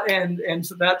not. And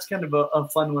so that's kind of a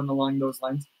fun one along those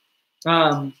lines.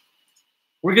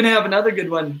 We're going to have another good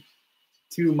one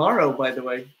tomorrow, by the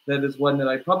way. That is one that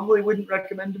I probably wouldn't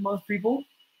recommend to most people.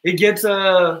 It gets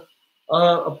a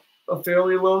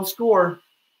fairly low score.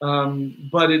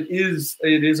 But it is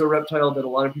a reptile that a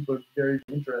lot of people are very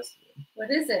interested in.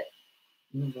 What is it?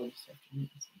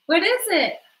 What is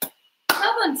it?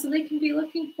 Tell them so they can be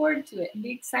looking forward to it and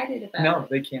be excited about it. No,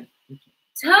 they can't.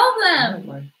 Tell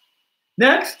them.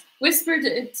 Next. Whisper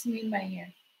it to me in my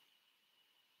ear.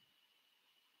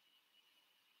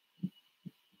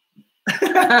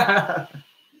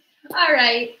 All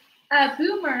right.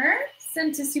 Boomer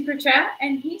sent a super chat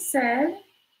and he said,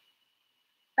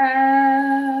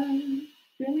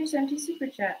 Boomer sent a super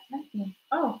chat. Nothing.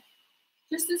 Oh,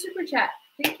 just a super chat.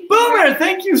 Thank you. Boomer,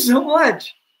 thank you so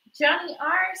much. Johnny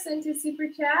R sent a super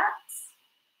chat.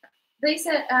 They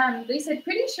said,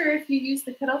 pretty sure if you use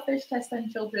the cuttlefish test on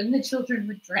children, the children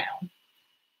would drown.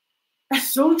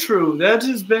 So true. That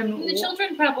has been. The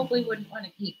children probably wouldn't want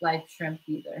to eat live shrimp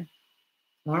either.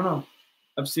 I don't know.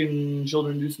 I've seen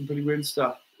children do some pretty weird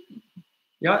stuff.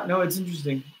 Yeah, no, it's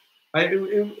interesting. I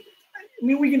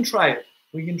mean, we can try it.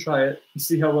 We can try it and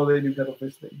see how well they do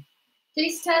cuttlefish thing.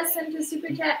 Jace Tess sent a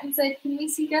super chat and said, "Can we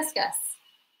see Gus Gus?"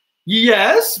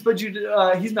 Yes, but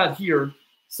he's not here,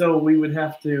 so we would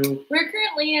have to. We're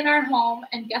currently in our home,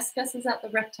 and Gus Gus is at the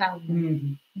Reptile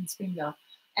Room in Springville.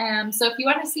 So if you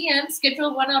want to see him,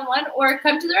 schedule one-on-one or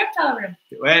come to the Reptile Room.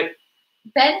 Do it.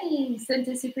 Benny sent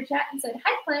a super chat and said,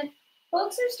 "Hi, Clint.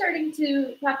 Folks are starting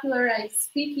to popularize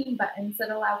speaking buttons that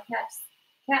allow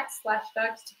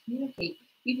cats/dogs to communicate.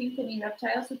 Do you think any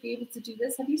reptiles would be able to do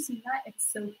this? Have you seen that?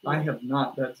 It's so cool." I have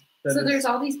not. There's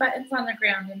all these buttons on the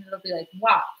ground, and it'll be like,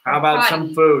 walk. How about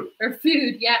some food? Or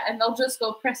food, yeah. And they'll just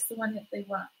go press the one that they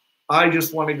want. I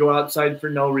just want to go outside for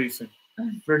no reason.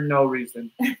 For no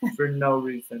reason. For no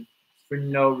reason. For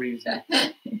no reason.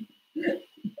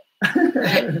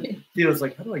 Feels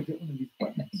like, how do I get one of these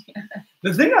buttons?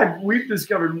 The thing we've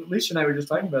discovered, Leisha and I were just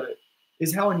talking about it,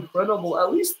 is how incredible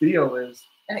at least Theo is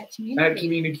at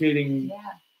communicating.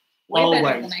 Yeah. Way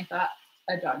better than I thought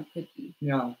a dog could be.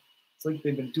 Yeah. It's like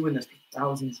they've been doing this for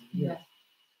thousands of years. Yeah.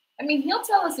 I mean, he'll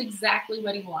tell us exactly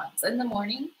what he wants. In the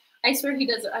morning, I swear he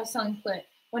does it. I was telling Clint,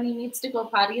 when he needs to go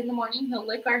potty in the morning, he'll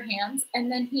lick our hands,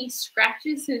 and then he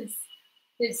scratches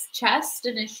his chest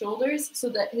and his shoulders so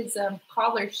that his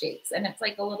collar shakes, and it's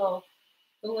like the little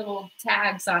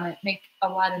tags on it make a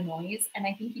lot of noise, and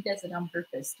I think he does it on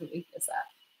purpose to wake us up.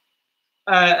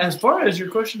 As far as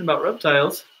your question about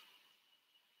reptiles,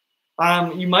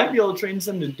 you might be able to train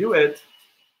some to do it.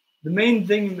 The main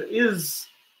thing is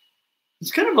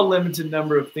it's kind of a limited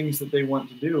number of things that they want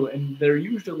to do, and they're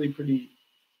usually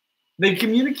they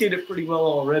communicate it pretty well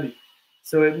already.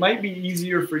 So it might be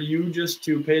easier for you just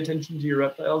to pay attention to your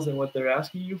reptiles and what they're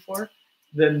asking you for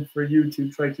than for you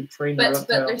to try to train the reptile.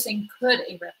 But they're saying, could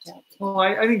a reptile do? Well,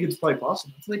 I think it's probably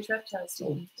possible. Which reptiles do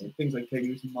you think? Things like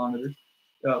tegus and monitors,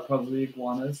 probably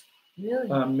iguanas. Really?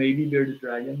 Maybe bearded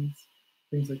dragons,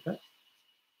 things like that.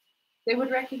 They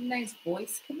would recognize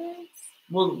voice commands?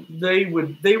 Well, they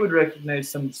would recognize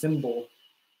some symbol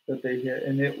that they hit,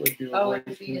 and it would do a voice. It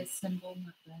would be a symbol,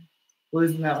 not that. Well,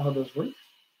 isn't that how those work?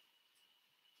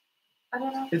 I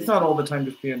don't know. It's not all the time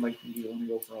just being like, do you want to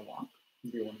go for a walk?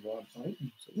 Do you want to go outside?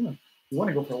 So, yeah, you want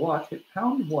to go for a walk, hit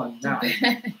pound 1 now.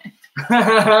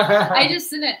 I just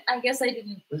didn't, I guess I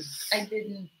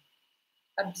didn't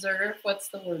observe. What's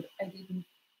the word? I didn't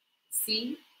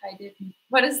see.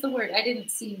 What is the word? I didn't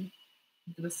see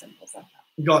the symbols on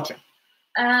that. Gotcha.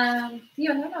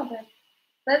 Theo, no, but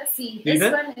let's see. This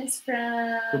one is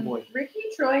from Ricky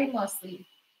Troy mostly.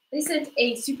 They sent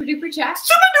a super duper chat.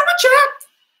 Super duper chat!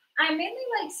 I mainly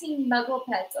like seeing Muggle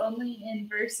pets only in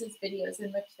versus videos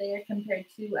in which they are compared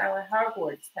to our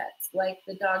Hogwarts pets, like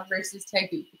the dog versus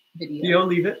Tegu video. Theo,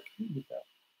 leave it. Leave that.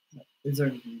 No. Is there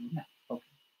anything? No. Okay.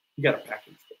 You got a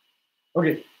package.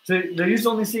 Okay, so they're used to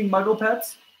only seeing Muggle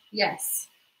pets? Yes.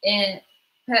 And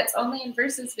pets only in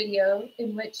versus video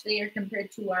in which they are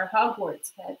compared to our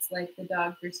Hogwarts pets, like the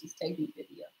dog versus Tegu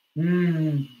video.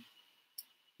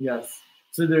 Yes.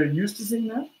 So they're used to seeing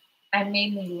that? I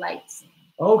mainly like seeing that.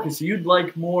 Oh, okay, so you'd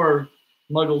like more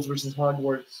Muggles versus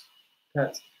Hogwarts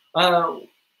pets.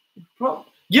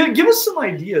 Give us some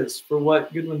ideas for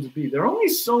what good ones would be. There are only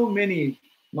so many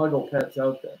Muggle pets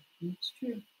out there. It's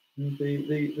true.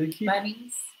 They keep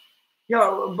bunnies.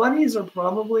 Yeah, bunnies are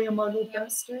probably a Muggle pet.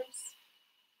 Hamsters.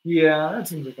 Yeah, that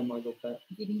seems like a Muggle pet.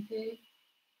 Guinea pig.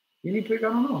 Guinea pig, I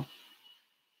don't know.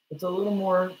 It's a little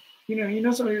more, you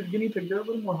know, some of your guinea pig, they're a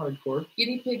little more hardcore.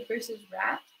 Guinea pig versus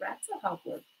rat. Rat's a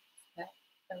Hogwarts pet.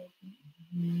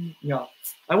 Yeah,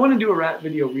 I want to do a rat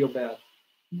video real bad.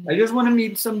 I just want to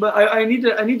meet somebody. I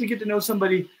need to get to know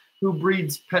somebody who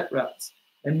breeds pet rats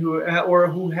and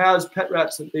who has pet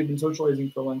rats that they've been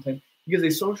socializing for a long time, because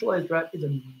a socialized rat is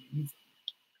amazing.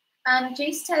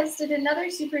 Jace tested another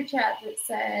super chat that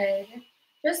said,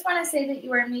 "Just want to say that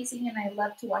you are amazing and I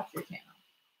love to watch your channel."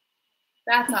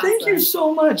 That's awesome. Thank you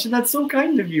so much, and that's so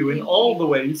kind of you in all the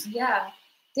ways. Yeah.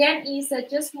 Dan E said,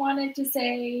 "Just wanted to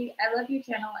say I love your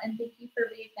channel and thank you for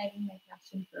reigniting my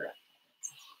passion for reptiles."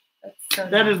 That's so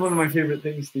That is one of my favorite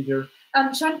things to hear.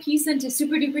 Sean P sent a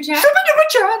super duper chat. Super duper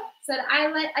chat! Said,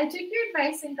 I took your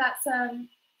advice and got some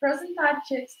frozen thawed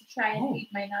chicks to try and feed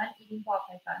my non-eating ball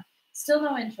python. Still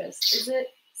no interest. Is it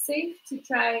safe to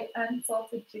try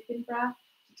unsalted chicken broth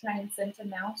to try and scent a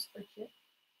mouse or chick?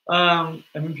 I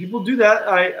mean, people do that.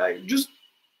 I just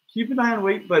keep an eye on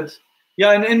weight, but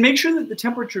yeah, and make sure that the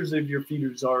temperatures of your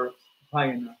feeders are high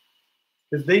enough,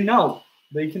 because they know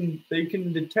They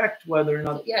can detect whether or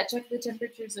not. Yeah, check the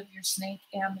temperatures of your snake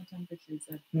and the temperatures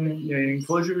of Yeah,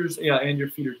 enclosures. Yeah, and your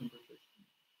feeder temperatures.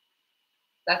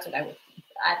 That's what I would think.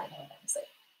 I don't know what I'm saying.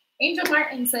 Angel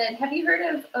Martin said, "Have you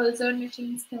heard of ozone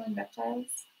machines killing reptiles?"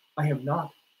 I have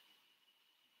not.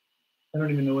 I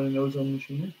don't even know what an ozone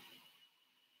machine is.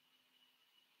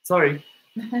 Sorry.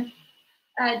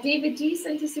 David G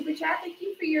sent a super chat. Thank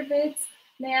you for your vids,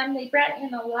 ma'am. They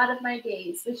brighten a lot of my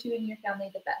days. Wish you and your family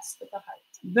the best with a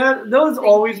heart. Those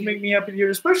always make me happy to hear,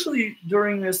 especially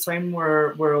during this time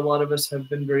where a lot of us have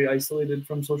been very isolated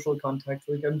from social contact.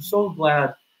 Like, I'm so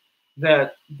glad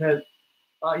that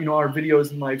our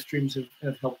videos and live streams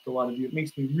have helped a lot of you. It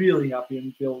makes me really happy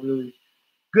and feel really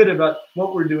good about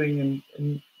what we're doing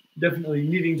and definitely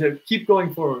needing to keep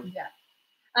going forward. Yeah.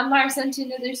 Amar sent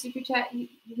another super chat.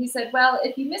 He said, "Well,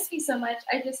 if you miss me so much,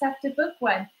 I just have to book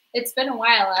one. It's been a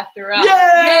while after all."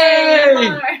 Yay!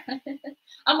 Amar!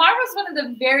 Amar was one of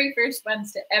the very first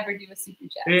ones to ever do a super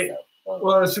chat.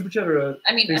 Well, a super chat or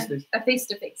a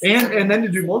face-to-face. And then to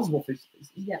do multiple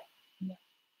face-to-faces. Yeah.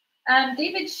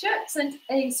 David Shook sent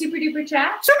a super duper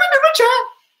chat. Super duper chat!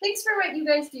 Thanks for what you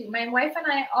guys do. My wife and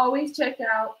I always check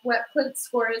out what Clint's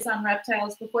score is on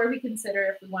reptiles before we consider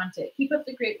if we want it. Keep up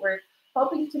the great work.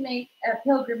 Hoping to make a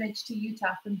pilgrimage to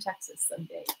Utah from Texas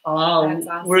someday. Oh, that's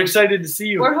awesome. We're excited to see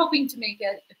you. We're hoping to make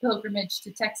a pilgrimage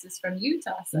to Texas from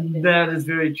Utah someday. That is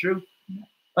very true.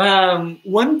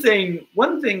 One thing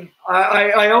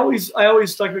I always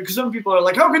talk about, because some people are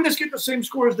like, how can this get the same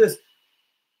score as this?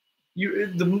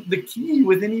 The key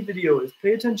with any video is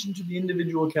pay attention to the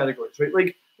individual categories,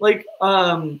 right? Like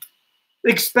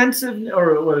expensive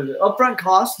or what is it? Upfront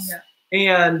costs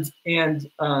and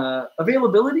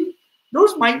availability.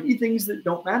 Those might be things that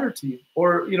don't matter to you,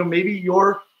 or maybe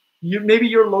your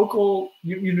local.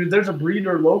 There's a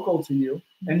breeder local to you,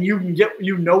 and you can get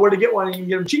where to get one, and you can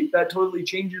get them cheap. That totally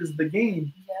changes the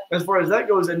game as far as that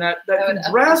goes, and that can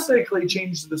drastically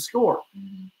change the score.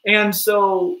 And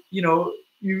so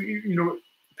you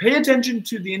pay attention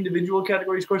to the individual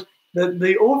category scores.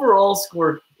 The overall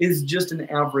score is just an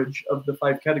average of the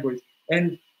 5 categories,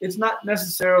 and it's not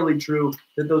necessarily true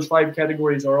that those 5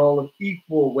 categories are all of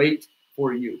equal weight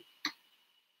for you.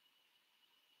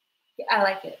 I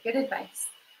like it. Good advice.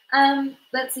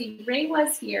 Let's see. Ray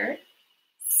was here,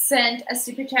 sent a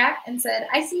super chat and said,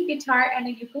 "I see a guitar and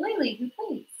a ukulele. Who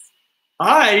plays?"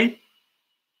 I,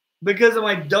 because of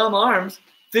my dumb arms,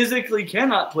 physically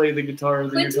cannot play the guitar or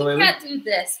the ukulele. He can't do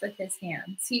this with his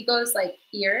hands. He goes like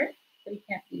here, but he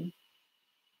can't do.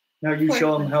 Now you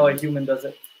show him how a human does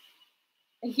it.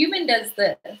 A human does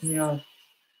this. Yeah.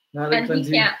 And he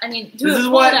can't. I mean,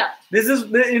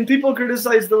 and people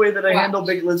criticize the way that I handle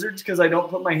big lizards because I don't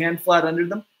put my hand flat under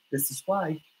them. This is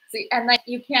why. See, and like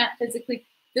you can't physically.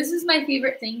 This is my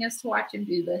favorite thing is to watch him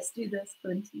do this. Do this,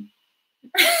 Quinty.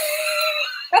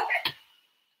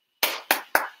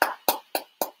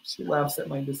 She laughs at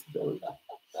my disability.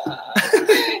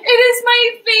 It is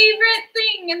my favorite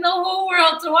thing in the whole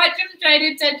world to watch him try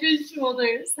to touch his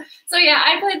shoulders. So yeah,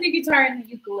 I played the guitar and the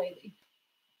ukulele.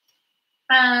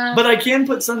 But I can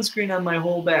put sunscreen on my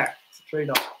whole back. It's a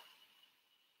trade-off.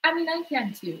 I mean, I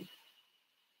can too.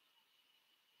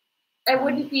 It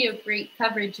wouldn't be a great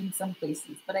coverage in some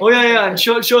places, but and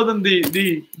show them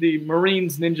the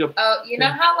Marines ninja. Oh, you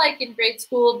know how like in grade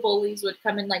school bullies would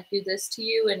come and like do this to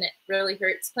you, and it really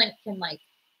hurts. Clint can like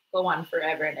go on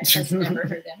forever, and it has never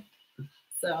hurt him.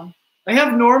 So I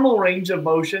have normal range of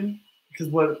motion because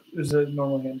what is a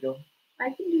normal hand go?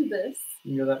 I can do this.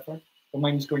 You can go that far. But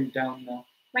mine's going down now.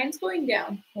 Mine's going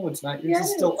down. No, it's not. Yours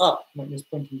is still up. Mine is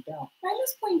pointing down. Mine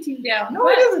is pointing down. No,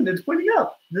 it isn't. It's pointing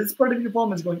up. This part of your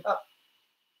palm is going up.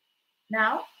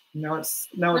 Now?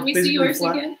 Let me see yours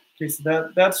flat. again. Okay,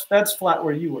 so that's flat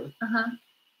where you were.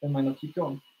 And mine will keep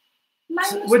going.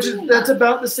 That's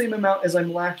about the same amount as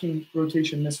I'm lacking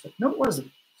rotation this way. No, it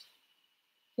wasn't.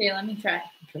 Okay, let me try.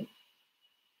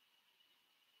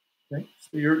 Okay,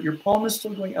 so your palm is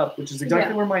still going up, which is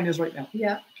exactly where mine is right now.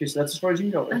 Yeah. Okay, so that's as far as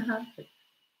you can go, right? Okay.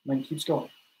 Mine keeps going.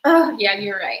 Oh, yeah,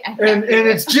 you're right. And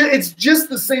it's just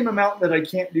the same amount that I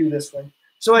can't do this way.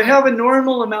 So I have a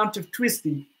normal amount of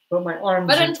twisty, but my arms.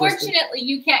 But unfortunately,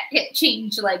 you can't get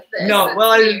change like this. No, That's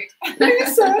well, weird. I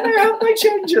have my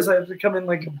changes. I have to come in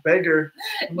like a beggar.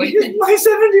 I'm like, my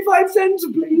 75 cents,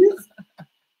 please.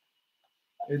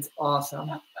 It's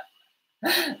awesome.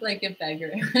 Like a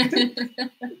beggar.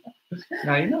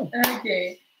 Now you know.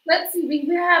 Okay. Let's see. We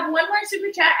have one more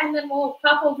super chat and then we'll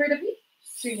pop over to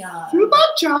Patreon. Super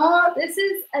chat. This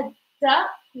is a duck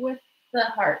with the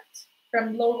heart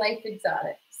from Low Life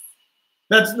Exotics.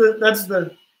 That's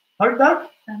the heart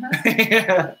duck?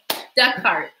 Yeah. Duck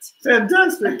heart.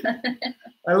 Fantastic.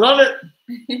 I love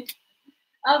it.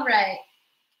 All right.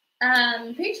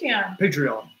 Patreon.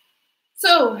 Patreon.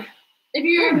 So, if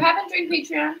you haven't joined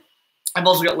Patreon, I've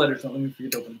also got letters. Don't let me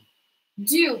forget to open them.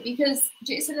 Do, because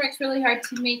Jason works really hard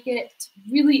to make it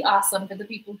really awesome for the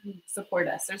people who support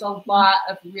us. There's a lot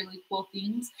of really cool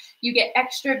things. You get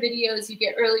extra videos, you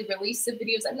get early release of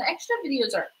videos, and the extra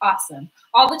videos are awesome.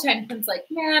 All the time, Clint's like,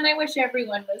 man, I wish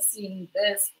everyone was seeing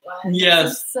this one. Yes.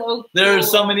 This is so cool. There are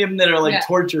so many of them that are like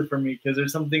torture for me because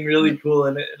there's something really cool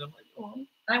in it. And I'm like, oh.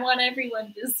 I want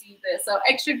everyone to see this. So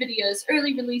extra videos,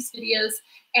 early release videos,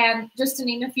 and just to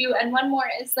name a few. And one more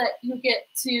is that you get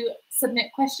to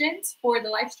submit questions for the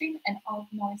live stream, and all of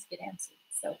them always get answered.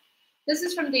 So this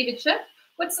is from David Shook.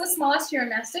 What's the smallest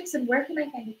uromastyx, and where can I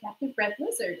find a captive red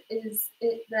lizard? Is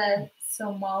it the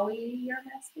Somali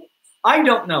uromastyx? I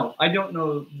don't know. I don't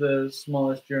know the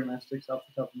smallest uromastyx off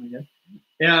the top of my head.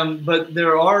 But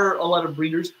there are a lot of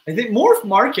breeders. I think Morph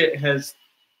Market has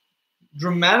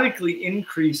dramatically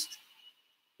increased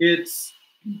its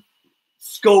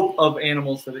scope of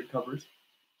animals that it covers.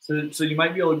 So you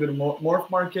might be able to go to Morph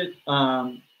Market.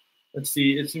 Let's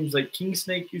see. It seems like King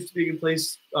Snake used to be a good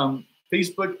place.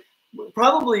 Facebook.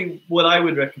 Probably what I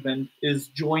would recommend is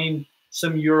join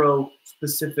some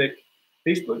Euro-specific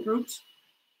Facebook groups,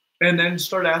 and then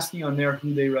start asking on there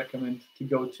who they recommend to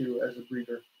go to as a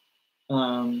breeder.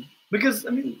 Because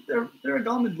I mean, they're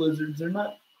agamid lizards. They're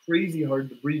not crazy hard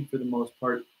to breed for the most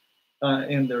part,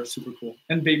 and they're super cool.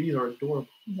 And babies are adorable.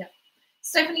 Yeah.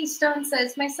 Stephanie Stone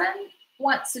says, my son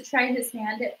wants to try his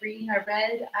hand at breeding our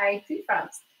red-eyed tree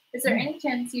frogs. Is there any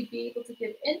chance you'd be able to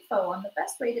give info on the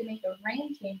best way to make a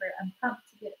rain chamber and pump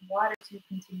to get water to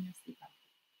continuously pump?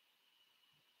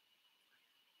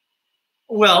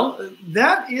 Well,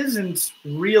 that isn't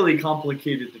really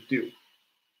complicated to do.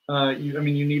 You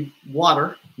need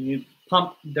water. You need to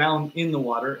pump down in the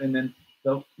water, and then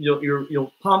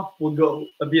your pump will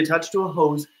be attached to a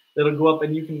hose that'll go up,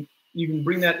 and you can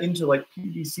bring that into like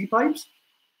PVC pipes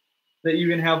that you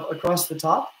can have across the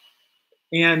top,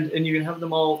 and you can have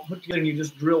them all hooked together, and you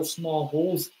just drill small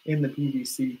holes in the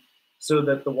PVC so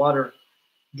that the water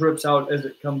drips out as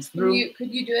it comes through.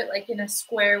 Could you do it like in a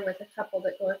square with a couple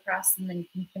that go across, and then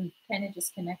you can kind of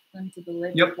just connect them to the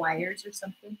lid with wires or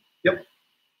something? Yep.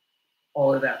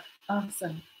 All of that.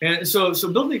 Awesome. And so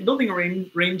building a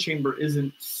rain chamber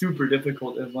isn't super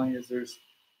difficult as long as there's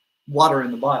water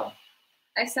in the bottom.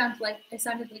 I sounded like a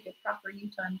proper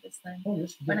Utah just then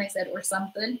when I said or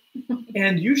something.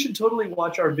 And you should totally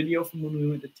watch our video from when we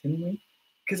went to Tinley,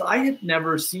 because I had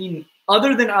never seen,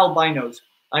 other than albinos,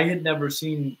 I had never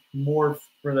seen more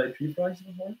red-eyed tree frogs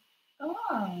before.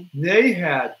 Oh. They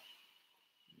had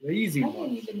crazy ones. I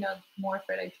didn't even know more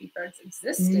red-eyed tree frogs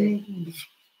existed.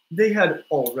 They had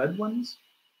all red ones,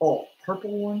 all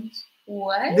purple ones.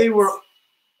 What? They were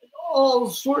all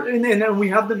sort, and then we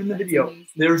have them in the video. Amazing.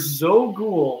 They're so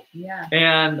cool. Yeah.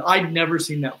 And I'd never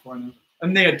seen that before.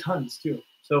 And they had tons too.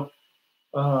 So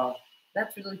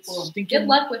that's really cool. Good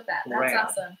luck with that. That's rad.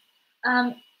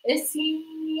 Awesome.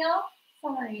 Isimio,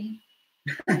 sorry.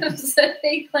 So,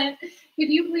 hey Clint, could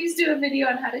you please do a video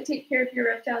on how to take care of your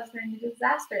reptiles during a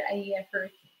disaster, i.e. a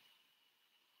hurricane?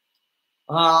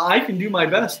 I can do my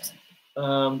best.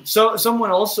 So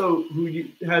someone also who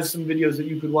has some videos that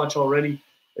you could watch already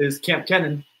is Camp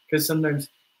Kennan, because sometimes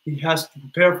he has to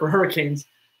prepare for hurricanes.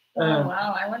 Oh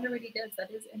wow! I wonder what he does.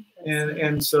 That is interesting.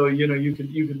 And so you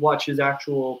could watch his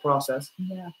actual process.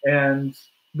 Yeah.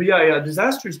 But yeah,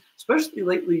 disasters, especially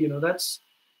lately. That's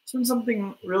been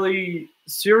something really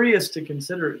serious to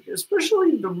consider,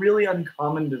 especially the really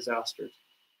uncommon disasters.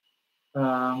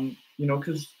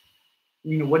 Because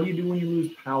what do you do when you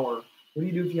lose power? What do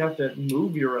you do if you have to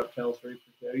move your reptiles very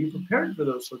quickly? Are you prepared for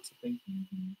those sorts of things?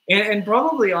 Mm-hmm. And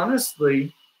probably,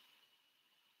 honestly,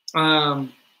 being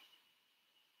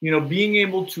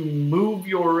able to move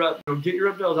get your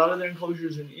reptiles out of their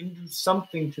enclosures and into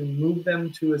something to move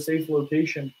them to a safe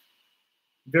location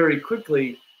very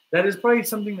quickly, that is probably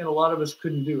something that a lot of us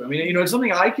couldn't do. I mean, it's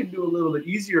something I could do a little bit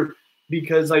easier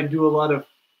because I do a lot of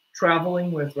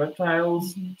traveling with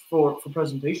reptiles for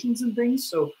presentations and things.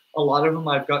 So a lot of them,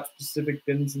 I've got specific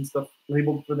bins and stuff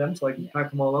labeled for them, so I can pack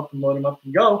them all up and load them up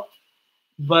and go.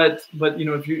 But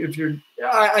if you're,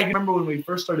 I remember when we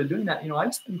first started doing that,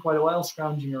 I'd spend quite a while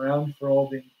scrounging around for all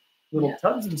the little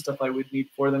tubs and stuff I would need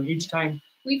for them each time.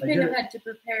 We kind of had to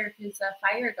prepare because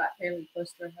fire got fairly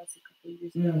close to our house a couple of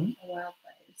years ago, a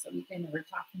wildfire. So we kind of were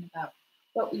talking about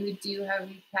what we would do, how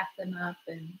we'd pack them up,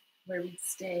 and where we'd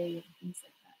stay and things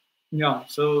like that. Yeah,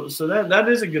 so that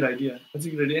is a good idea. That's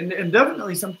a good idea, and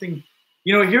definitely something.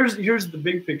 Here's the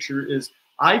big picture: is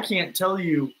I can't tell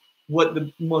you what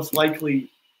the most likely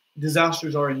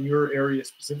disasters are in your area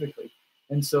specifically.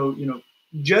 And so,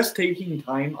 just taking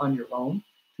time on your own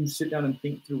to sit down and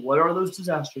think through what are those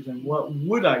disasters and what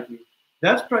would I do?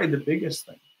 That's probably the biggest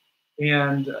thing.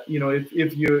 And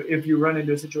if you run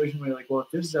into a situation where you're like, well,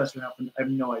 if this disaster happened, I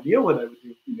have no idea what I would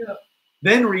do. Yeah.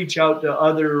 Then reach out to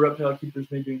other reptile keepers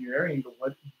maybe in your area and go,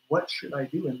 what should I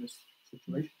do in this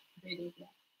situation? Great idea.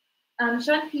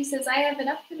 Sean P says, I have an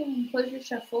upcoming enclosure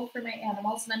shuffle for my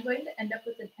animals, and I'm going to end up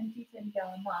with an empty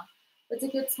 10-gallon long. What's a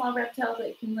good small reptile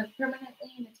that can live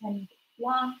permanently in a 10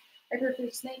 long? I prefer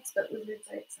snakes, but lizards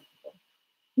are acceptable.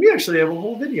 We actually have a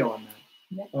whole video on that.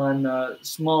 Yep. On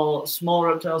small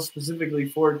reptiles specifically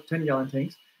for 10-gallon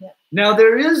tanks. Yep. Now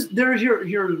here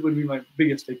would be my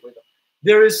biggest takeaway though.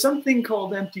 There is something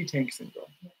called empty tank syndrome,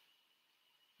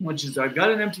 which is I've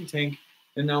got an empty tank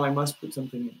and now I must put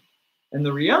something in it. And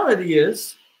the reality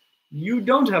is you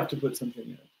don't have to put something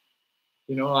in it.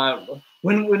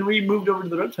 When we moved over to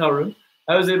the reptile room,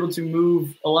 I was able to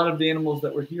move a lot of the animals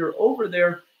that were here over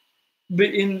there, but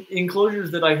in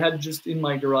enclosures that I had just in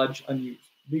my garage unused,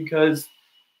 because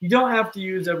you don't have to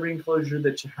use every enclosure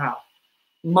that you have.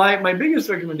 My biggest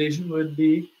recommendation would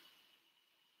be,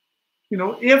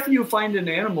 if you find an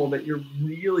animal that you're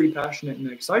really passionate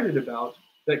and excited about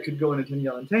that could go in a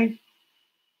 10-gallon tank,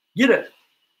 get it,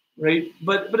 right?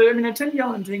 But I mean, a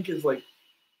 10-gallon tank is like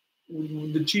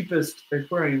the cheapest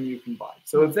aquarium you can buy.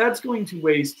 So if that's going to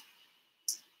waste,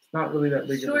 it's not really that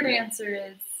big. Short answer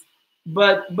is.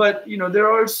 But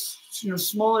there are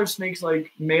smaller snakes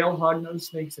like male hognose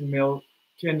snakes and male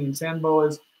canyon sand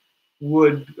boas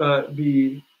would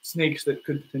be snakes that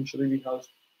could potentially be housed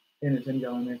in a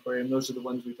 10-gallon aquarium. Those are the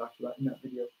ones we talked about in that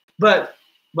video. But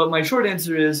my short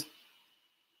answer is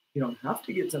you don't have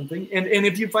to get something. And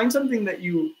if you find something that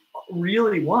you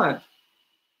really want,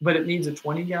 but it needs a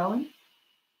 20-gallon,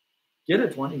 get a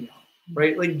 20-gallon,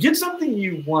 right? Like get something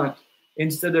you want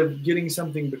instead of getting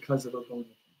something because it'll go in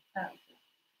the tank.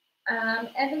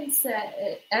 Evan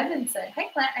said, hi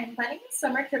Clint, I'm planning a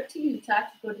summer trip to Utah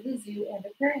to go to the zoo and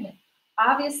aquarium.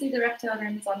 Obviously, the reptile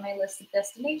room is on my list of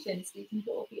destinations. Do you think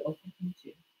it will be open in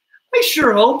June? I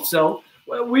sure hope so.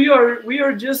 Well, we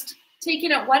are just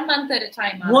taking it 1 month at a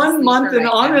time. 1 month and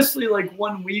honestly, like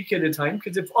 1 week at a time.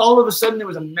 Because if all of a sudden there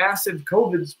was a massive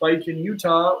COVID spike in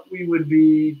Utah, we would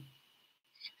be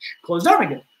closed down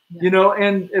again.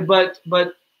 Yeah. But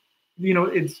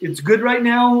it's good right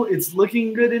now. It's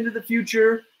looking good into the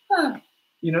future. Huh.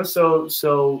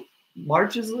 So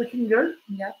March is looking good.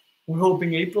 Yep. We're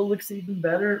hoping April looks even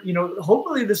better.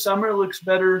 Hopefully the summer looks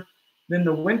better than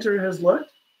the winter has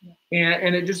looked. Yeah.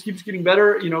 And it just keeps getting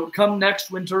better. Come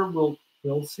next winter, we'll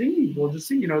see. We'll just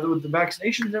see. With the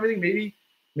vaccinations and everything,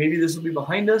 maybe this will be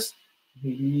behind us.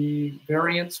 Maybe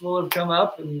variants will have come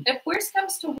up. And if worse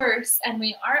comes to worse and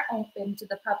we aren't open to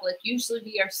the public, usually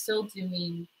we are still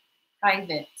doing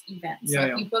private events. Yeah,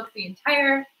 so if you book the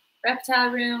entire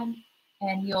reptile room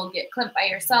and you'll get Clint by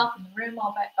yourself in the room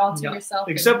all to yourself.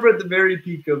 Except for at the very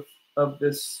peak of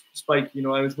this spike,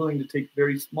 I was willing to take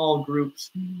very small groups,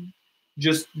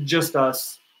 just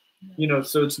us,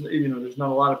 so it's, there's not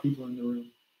a lot of people in the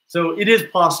room. So it is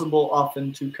possible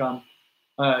often to come,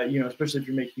 especially if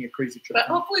you're making a crazy trip. But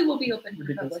hopefully we'll be open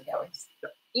for public hours.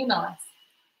 Yeah. Email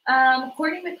us.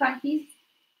 Corinne McConkie,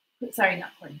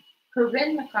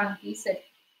 Corinne McConkie said,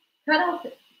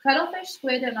 cuttlefish,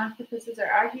 squid, and octopuses are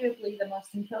arguably the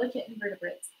most intelligent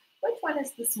invertebrates. Which one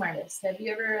is the smartest? Have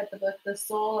you ever read the book The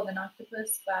Soul of an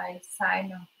Octopus by Cy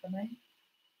Montgomery?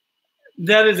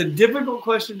 That is a difficult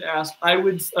question to ask.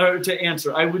 To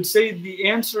answer. I would say the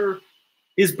answer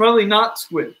is probably not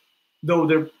squid,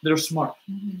 though they're smart.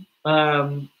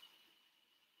 Mm-hmm.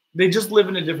 They just live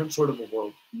in a different sort of a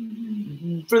world,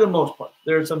 for the most part.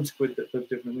 There are some squid that live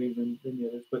differently than the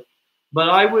others, but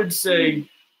I would say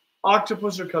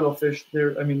octopus or cuttlefish.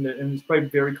 And it's probably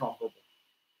very comparable.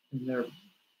 And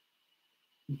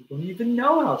we don't even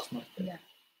know how smart they are. Yeah,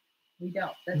 we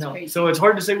don't. That's crazy. So it's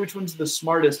hard to say which one's the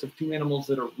smartest of two animals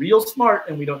that are real smart,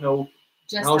 and we don't know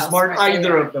just how smart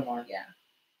either of them are.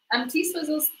 Yeah.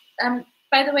 T-Swizzles.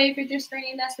 By the way, if you're just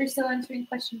joining us, we're still answering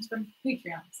questions from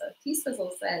Patreon. So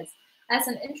T-Swizzle says, as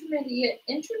an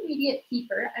intermediate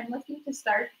keeper, I'm looking to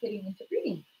start getting into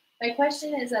breeding. My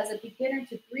question is, as a beginner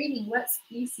to breeding, what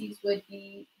species would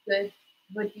be a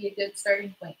good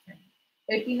starting point for me?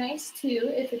 It would be nice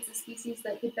too if it's a species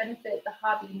that could benefit the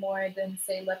hobby more than,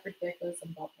 say, leopard geckos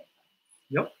and ball pythons.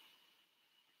 Yep.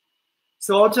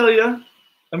 So I'll tell you,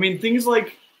 things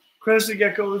like crested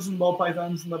geckos and ball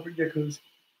pythons and leopard geckos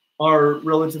are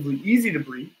relatively easy to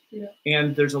breed. Yeah.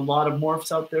 And there's a lot of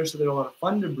morphs out there, so they're a lot of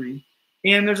fun to breed.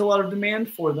 And there's a lot of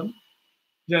demand for them,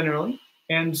 generally.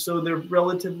 and so they're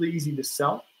relatively easy to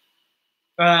sell.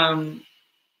 And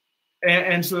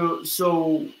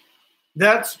so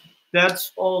that's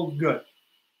all good.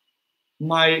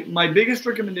 My biggest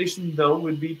recommendation, though,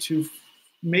 would be to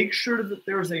make sure that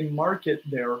there's a market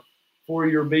there for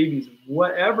your babies,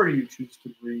 whatever you choose to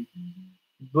breed,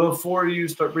 before you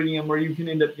start breeding them, where you can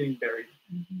end up getting buried.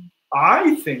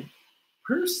 I think,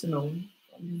 personally,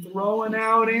 I'm throwing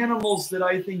out animals that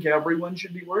I think everyone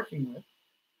should be working with.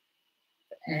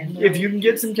 And if you can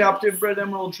get some captive bred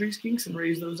emerald tree skinks and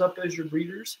raise those up as your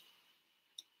breeders,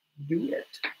 do it.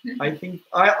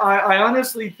 I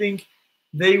honestly think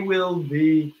they will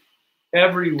be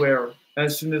everywhere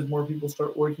as soon as more people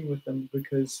start working with them,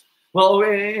 because, well,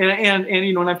 and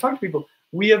you know, when I've talked to people,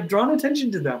 we have drawn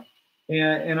attention to them,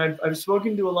 and I've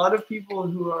spoken to a lot of people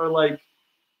who are like,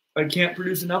 I can't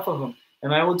produce enough of them,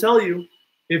 and I will tell you,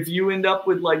 if you end up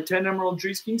with like 10 emerald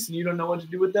tree skinks and you don't know what to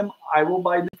do with them, I will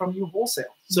buy them from you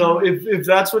wholesale. So if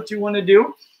that's what you want to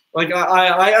do, like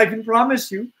I can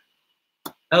promise you,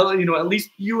 you know, at least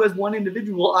you as one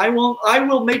individual, I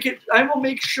will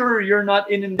make sure you're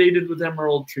not inundated with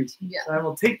emerald trees. Yeah. So I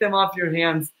will take them off your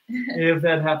hands if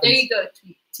that happens. There you go.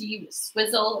 To you,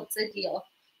 Swizzle, it's a deal.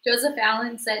 Joseph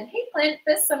Allen said, "Hey Clint,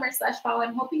 this summer/fall,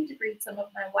 I'm hoping to breed some of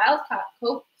my wild-caught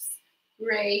Cope's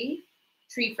gray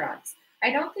tree frogs. I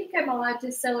don't think I'm allowed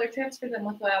to sell or transfer them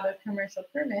without a commercial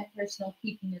permit. Personal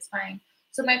keeping is fine.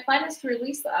 So my plan is to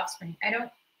release the offspring. I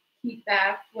don't keep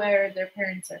back where their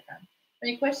parents are from.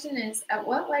 My question is, at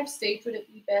what life stage would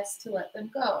it be best to let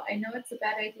them go? I know it's a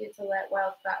bad idea to let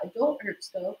wild-caught adult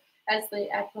herps go as they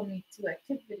acclimate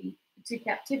to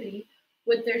captivity.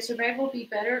 Would their survival be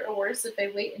better or worse if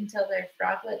I wait until they're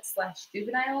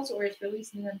froglets/juveniles, or is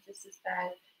releasing them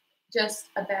just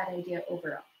a bad idea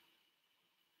overall?"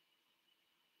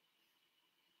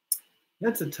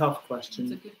 That's a tough question.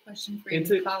 It's a good question for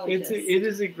you, biologist. It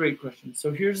is a great question.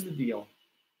 So here's the deal.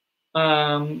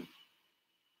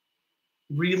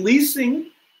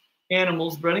 Releasing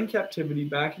animals bred in captivity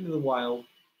back into the wild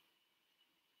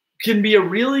can be a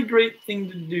really great thing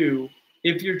to do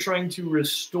if you're trying to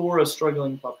restore a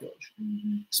struggling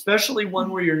population, especially one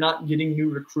where you're not getting new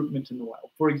recruitment in the wild.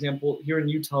 For example, here in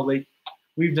Utah Lake,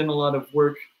 we've done a lot of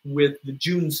work with the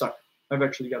June sucker. I've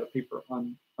actually got a paper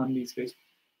on these guys.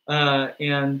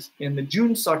 And the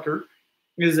June sucker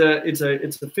is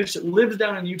a fish that lives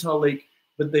down in Utah Lake,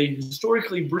 but they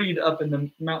historically breed up in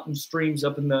the mountain streams,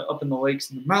 up in the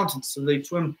lakes and the mountains. So they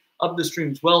swim up the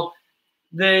streams. Well,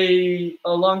 they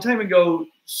a long time ago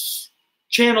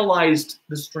channelized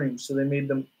the streams, so they made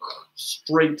them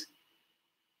straight.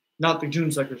 Not the June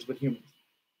suckers, but humans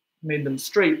made them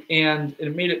straight, and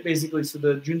it made it basically so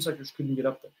the June suckers couldn't get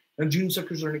up there. Now, June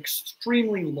suckers are an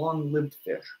extremely long-lived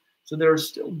fish. So there are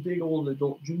still big old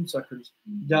adult June suckers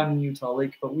down in Utah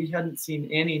Lake, but we hadn't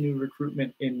seen any new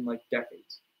recruitment in like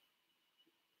decades.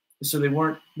 So they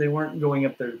weren't going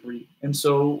up there to breed. And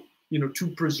so, you know, to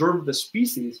preserve the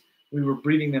species, we were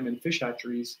breeding them in fish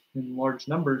hatcheries in large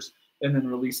numbers and then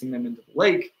releasing them into the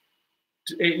lake.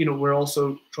 You know, we're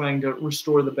also trying to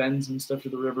restore the bends and stuff to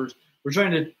the rivers. We're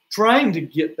trying to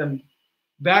get them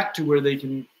back to where they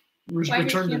can return to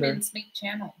their. Why do humans make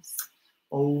channels?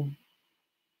 Oh,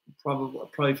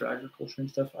 probably for agriculture and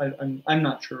stuff. I'm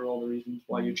not sure all the reasons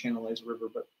why you channelize a river,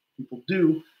 but people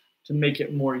do to make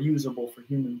it more usable for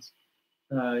humans.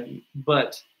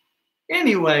 But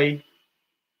anyway,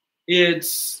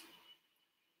 it's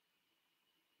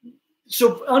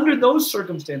so under those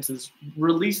circumstances,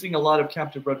 releasing a lot of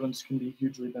captive bred ones can be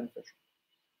hugely beneficial.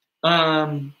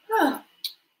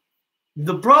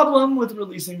 The problem with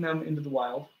releasing them into the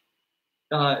wild,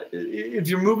 if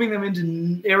you're moving them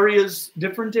into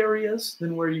different areas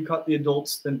than where you caught the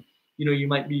adults, then you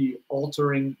might be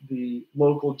altering the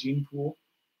local gene pool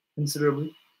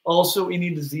considerably. Also, any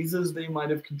diseases they might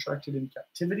have contracted in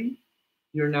captivity,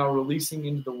 you're now releasing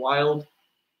into the wild,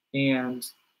 and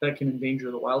that can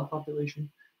endanger the wild population.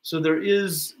 So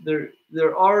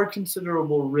there are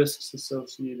considerable risks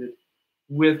associated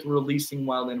with releasing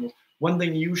wild animals. One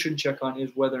thing you should check on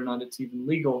is whether or not it's even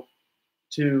legal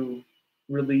to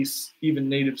release even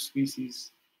native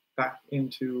species back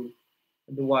into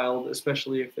the wild,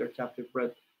 especially if they're captive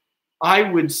bred. I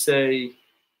would say,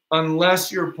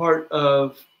 unless you're part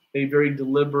of a very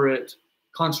deliberate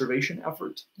conservation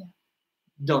effort,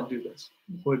 don't do this.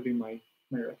 Would be my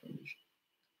recommendation.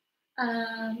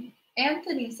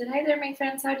 Anthony said, "Hi there, my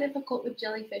friends. How difficult would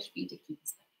jellyfish be to keep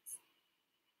spines?"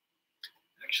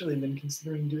 Actually, been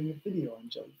considering doing a video on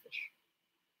jellyfish.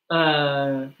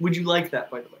 Would you like that,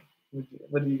 by the way?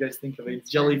 What do you guys think of a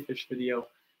jellyfish video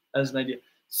as an idea?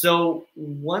 So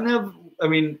it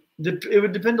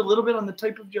would depend a little bit on the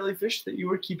type of jellyfish that you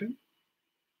were keeping.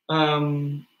 I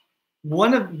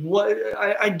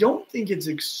don't think it's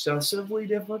excessively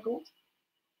difficult,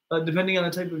 depending on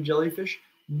the type of jellyfish,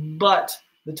 but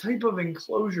the type of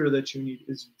enclosure that you need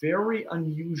is very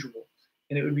unusual,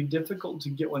 and it would be difficult to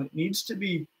get one. It needs to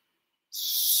be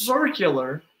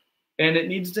circular, and it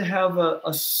needs to have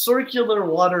a circular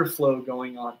water flow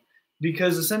going on,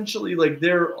 because essentially, like,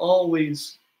 they're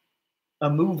always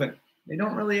moving. They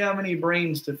don't really have any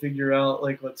brains to figure out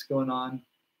like what's going on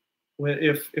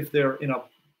if they're in a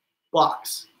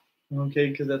box, okay?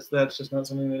 Because that's just not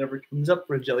something that ever comes up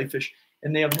for a jellyfish,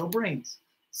 and they have no brains,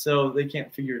 so they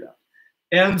can't figure it out.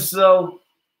 And so,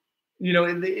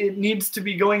 it needs to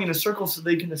be going in a circle so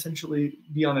they can essentially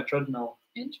be on a treadmill.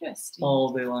 Interesting.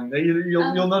 All day long.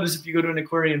 You'll notice if you go to an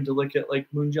aquarium to look at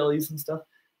like moon jellies and stuff,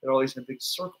 they're always in a big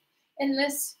circle. In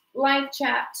this live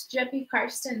chat, Jeppy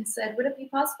Karsten said, would it be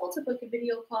possible to book a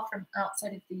video call from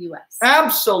outside of the U.S.?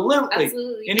 Absolutely.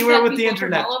 Absolutely. Anywhere with the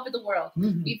internet. From all over the world.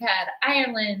 Mm-hmm. We've had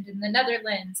Ireland and the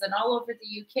Netherlands and all over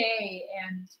the UK.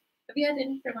 And have you had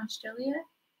any from Australia?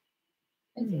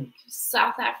 I think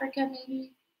South Africa,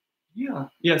 maybe?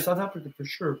 Yeah, South Africa for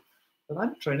sure. But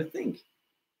I'm trying to think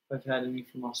if I've had any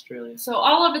from Australia. So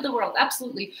all over the world,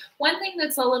 absolutely. One thing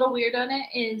that's a little weird on it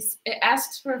is it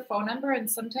asks for a phone number, and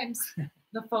sometimes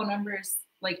the phone numbers,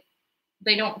 like,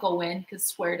 they don't go in because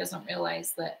Square doesn't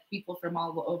realize that people from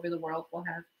all over the world will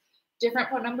have different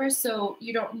phone numbers. So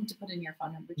you don't need to put in your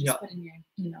phone number. Just put in your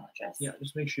email address. Yeah,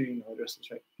 just make sure your email address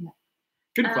is right. Yeah.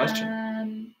 Good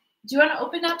question. Do you want to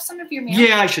open up some of your mail?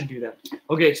 Yeah, I should do that.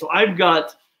 Okay, so I've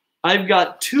got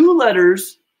 2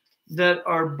 letters that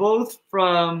are both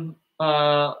from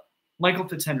Michael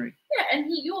Fitzhenry. Yeah, and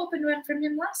you opened one from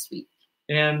him last week.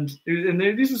 And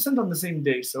these were sent on the same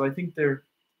day, so I think it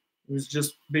was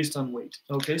just based on weight.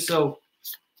 Okay, so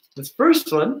this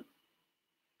first one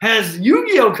has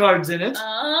Yu-Gi-Oh cards in it.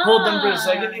 Hold them for a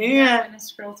second. And I'm gonna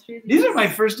scroll through these are my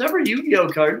first ever Yu-Gi-Oh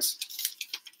cards.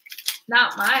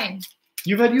 Not mine.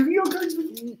 You've had Yu-Gi-Oh cards?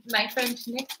 My friend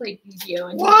Nick played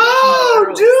Yu-Gi-Oh.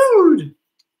 Wow, dude!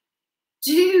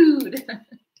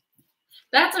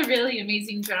 That's a really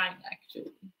amazing drawing,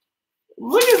 actually.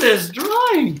 Look at this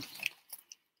drawing.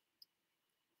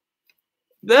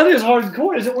 That is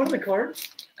hardcore. Is it one of the cards?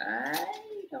 I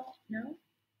don't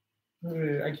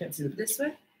know. I can't see this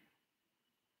one.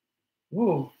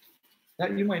 Whoa,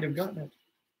 that you might have gotten it.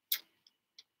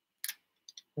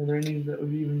 Are there any that would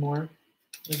be even more?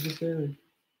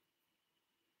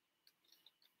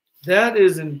 That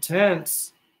is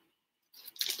intense.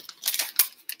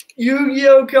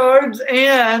 Yu-Gi-Oh cards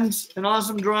and an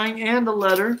awesome drawing and a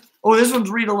letter. Oh, this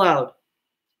one's read aloud.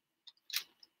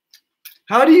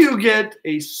 How do you get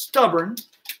a stubborn,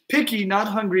 picky, not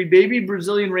hungry baby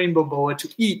Brazilian rainbow boa to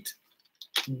eat?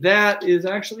 That is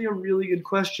actually a really good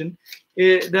question.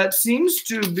 That seems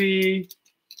to be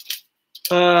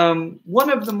one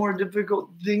of the more difficult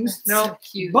things. Now,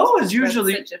 so boas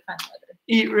usually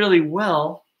eat really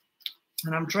well,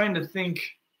 and I'm trying to think.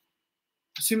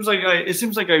 It seems like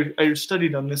I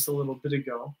studied on this a little bit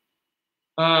ago.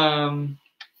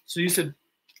 So you said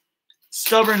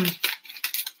stubborn,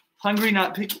 hungry,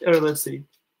 not picky. Or let's see,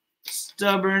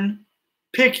 stubborn,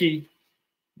 picky,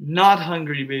 not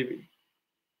hungry baby.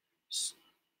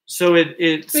 So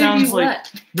it sounds like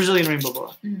Brazilian rainbow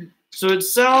boa. Mm-hmm. So it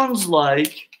sounds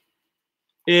like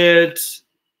it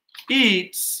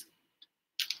eats.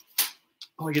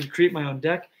 Oh, I get to create my own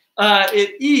deck.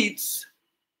 It eats,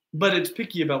 but it's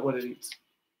picky about what it eats.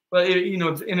 But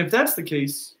and if that's the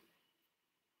case,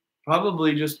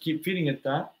 probably just keep feeding it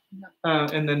that,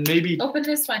 and then maybe open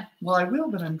this one. Well, I will,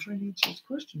 but I'm trying to answer this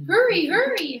question.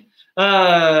 Hurry!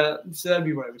 So that'd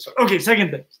be where I would start. Okay,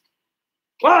 second thing.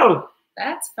 Wow,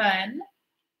 that's fun.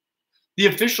 The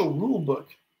official rule book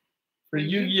for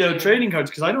Yu-Gi-Oh trading cards,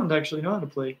 because I don't actually know how to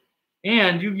play,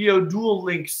 and Yu-Gi-Oh Duel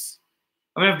Links.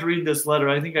 I'm gonna have to read this letter.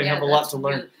 I think I have a lot to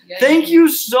learn. Really Thank you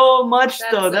so much,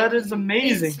 though. That is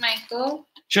amazing. Thanks, Michael.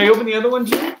 Should I open the other one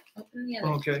too? Open the other.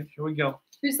 Okay, here we go.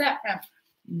 Who's that from?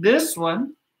 This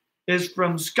one is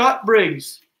from Scott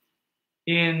Briggs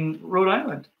in Rhode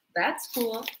Island. That's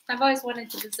cool. I've always wanted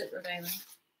to visit Rhode Island.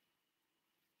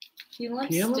 Peel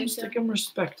him, stick him,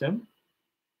 respect him.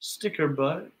 Sticker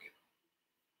book.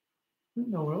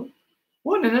 No,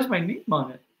 what? And it has my name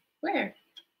on it. Where?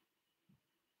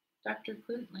 Dr.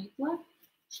 Clint LOVES?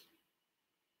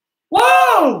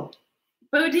 Whoa!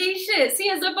 Bodacious. He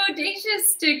has a Bodacious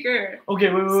sticker.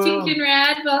 Okay, wait. Stinking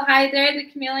rad. Well, hi there, the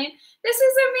chameleon. This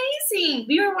is amazing.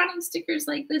 We were wanting stickers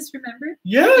like this, remember?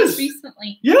 Yes. Just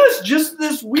recently. Yes, just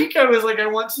this week I was like, I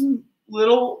want some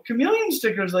little chameleon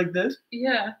stickers like this.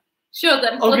 Yeah. Show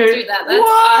them. Flip Okay. through that. That's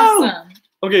Wow. awesome.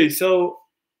 Okay, so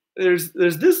there's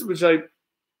this which I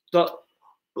thought,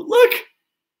 but look,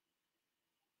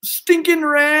 stinking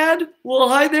rad. Well,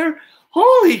 hi there.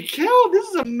 Holy cow, this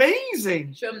is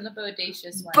amazing. Show them the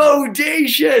bodacious one.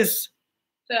 Bodacious.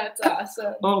 That's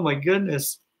awesome. Oh my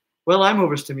goodness. Well, I'm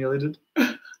overstimulated.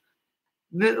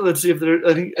 Let's see if there.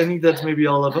 I think that's maybe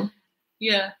all of them.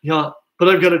 Yeah. Yeah, but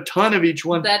I've got a ton of each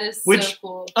one. That is which so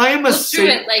cool. I am a Look through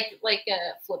it like a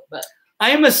flip book.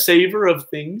 I am a saver of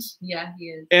things. Yeah, he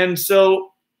is. And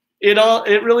so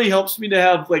it really helps me to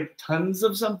have like tons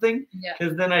of something. Yeah.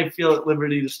 Because then I feel at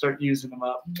liberty to start using them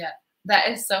up. Yeah. That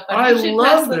is so fun. I We should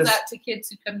love pass those this. out to kids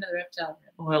who come to the reptile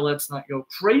room. Well, let's not go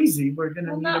crazy. We're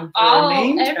gonna need Not them for our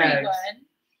name everyone. tags.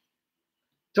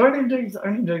 Do our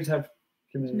name tags have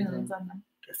Chameleons on them.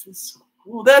 This is so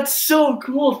cool. That's so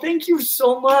cool. Thank you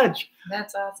so much.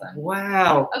 That's awesome.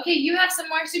 Wow. Okay, you have some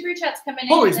more super chats coming in.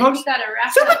 Holy and then smokes. we gotta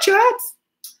wrap Super up. chats.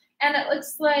 And it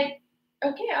looks like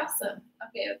okay, awesome.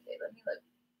 Okay, let me look.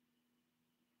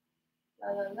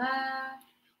 La la la.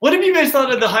 What have you guys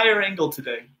thought of the higher angle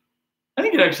today? I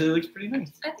think it actually looks pretty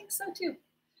nice. I think so too.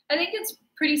 I think it's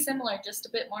pretty similar, just a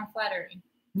bit more flattering.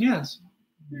 Yes.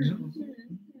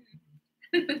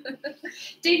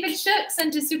 David Shook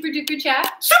sent a super duper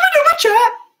chat. Super duper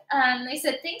chat. They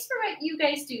said, thanks for what you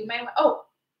guys do.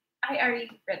 I already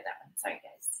read that one. Sorry,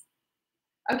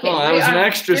 guys. Okay. Oh, that was an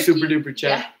extra super duper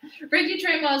chat. Yeah. Ricky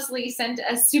Troy Mosley sent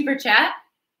a super chat.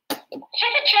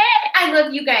 I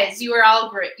love you guys. You are all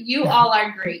great. You all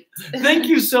are great. Thank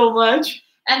you so much.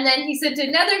 And then he sent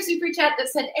another super chat that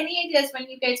said, any ideas when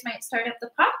you guys might start up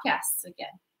the podcasts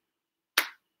again?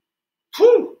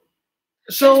 Whew.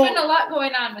 So there's been a lot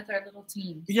going on with our little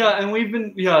team. Yeah, and we've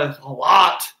been a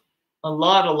lot.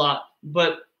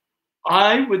 But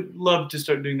I would love to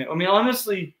start doing that. I mean,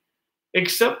 honestly,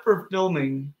 except for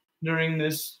filming during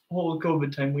this whole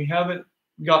COVID time, we haven't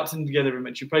gotten together very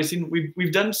much. You've probably seen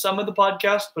we've done some of the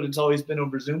podcast, but it's always been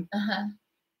over Zoom. Uh-huh.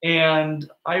 And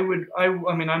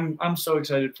I'm so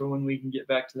excited for when we can get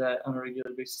back to that on a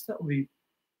regular basis. That'll be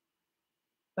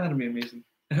amazing.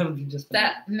 That'll be just amazing.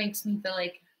 That makes me feel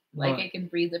like I can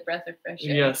breathe a breath of fresh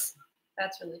air. Yes.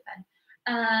 That's really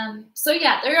fun. So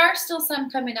yeah, there are still some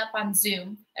coming up on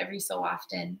Zoom every so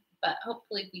often, but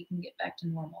hopefully we can get back to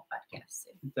normal podcasts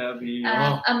soon. That'd be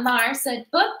Amar said,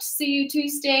 booked, see you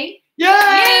Tuesday. Yay!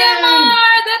 Yay,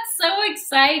 Amar! That's so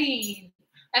exciting.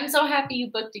 I'm so happy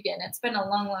you booked again. It's been a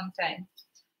long, long time.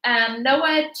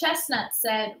 Noah Chestnut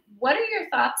said, what are your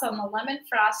thoughts on the lemon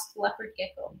frost leopard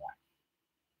gecko more?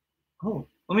 Oh,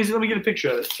 let me get a picture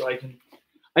of it so I can.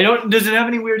 Does it have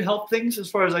any weird health things? As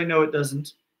far as I know, it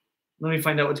doesn't. Let me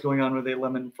find out what's going on with a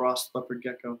lemon frost leopard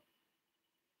gecko.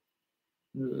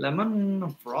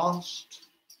 Lemon frost.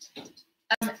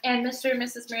 And Mr. and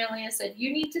Mrs. Marilia said,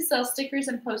 you need to sell stickers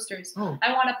and posters. Oh.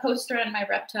 I want a poster on my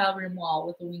reptile room wall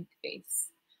with a wink face.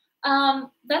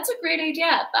 That's a great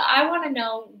idea, but I want to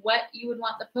know what you would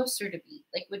want the poster to be.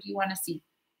 Like, would you want to see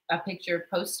a picture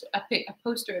of a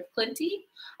poster of Clinty,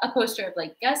 a poster of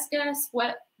like Gus?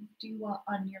 What do you want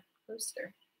on your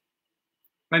poster?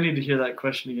 I need to hear that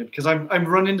question again because I've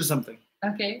run into something.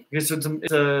 Okay. Okay, so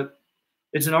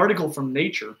it's an article from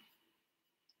Nature,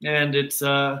 and it's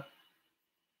a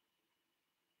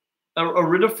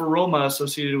Iridophoroma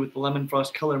associated with the lemon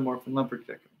frost color morph in leopard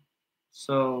gecko.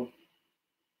 So,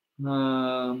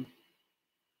 and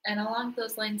along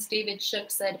those lines, David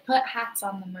Shook said, put hats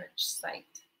on the merch site.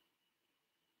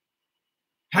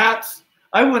 Hats.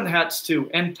 I want hats too,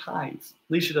 and ties.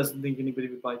 Alicia doesn't think anybody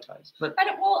would buy ties. But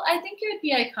I think it would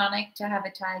be iconic to have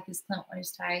a tie because Clint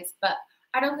wears ties, but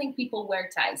I don't think people wear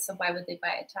ties, so why would they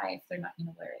buy a tie if they're not going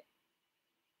to wear it?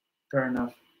 Fair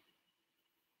enough.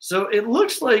 So it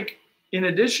looks like, in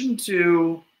addition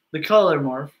to the color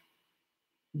morph,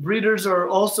 breeders are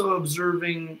also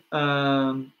observing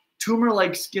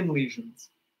tumor-like skin lesions.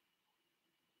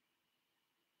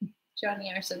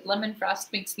 Johnny R. said, lemon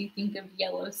frost makes me think of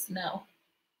yellow snow.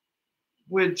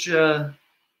 Which, I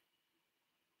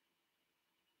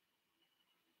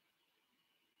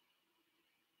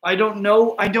don't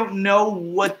know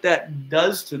what that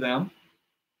does to them.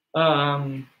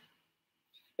 And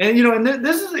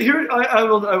this is here. I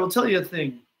will tell you a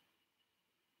thing.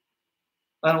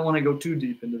 I don't want to go too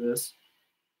deep into this,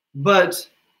 but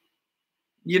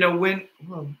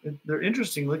they're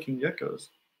interesting looking geckos,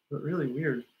 but really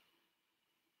weird.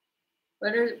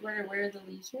 Where are the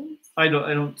lesions? I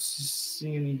don't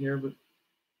see any here, but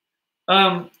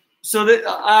so that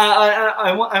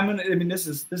this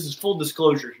is full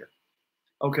disclosure here,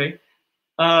 okay?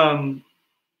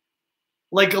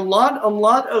 Like a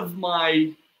lot of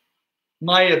my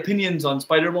my opinions on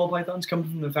spider ball pythons come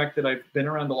from the fact that I've been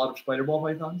around a lot of spider ball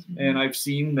pythons, and I've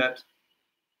seen that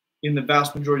in the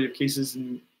vast majority of cases,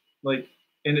 and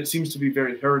it seems to be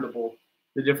very heritable.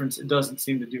 The difference, it doesn't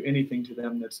seem to do anything to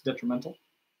them that's detrimental.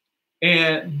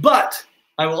 But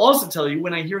I will also tell you,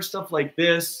 when I hear stuff like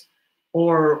this,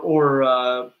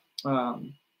 or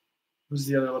who's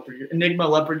the other leopard? Enigma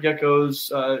leopard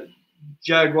geckos,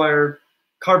 jaguar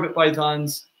carpet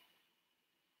pythons.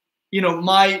 You know,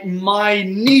 my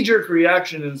knee-jerk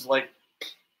reaction is like,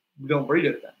 don't breed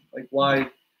it then. Like, why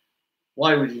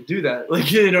would you do that? Like,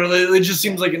 you know, it just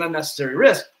seems like an unnecessary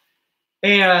risk.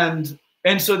 And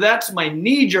so that's my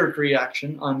knee-jerk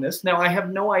reaction on this. Now, I have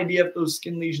no idea if those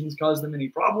skin lesions cause them any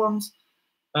problems.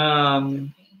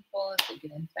 Painful if they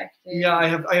get infected. Yeah, I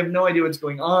have no idea what's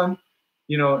going on.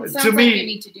 You know, to me, you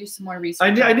need to do some more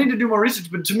research. I need to do more research,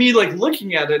 but to me, like,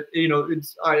 looking at it, you know,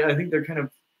 I think they're kind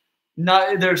of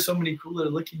not. There's so many cooler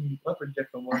looking leopard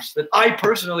gecko morphs that I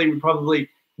personally would probably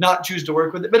not choose to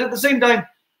work with it. But at the same time,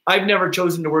 I've never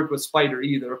chosen to work with spider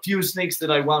either. A few snakes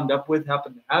that I wound up with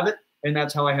happen to have it, and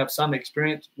that's how I have some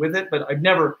experience with it. But I've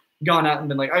never gone out and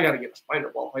been like, I got to get a spider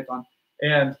ball python.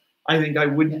 And I think I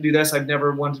wouldn't do this. I've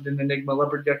never wanted an Enigma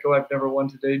leopard gecko. I've never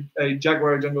wanted a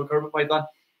jaguar jungle carpet python.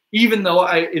 Even though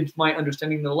it's my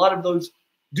understanding that a lot of those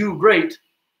do great,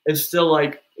 it's still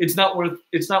like it's not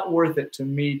worth it to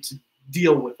me to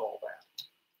deal with all that.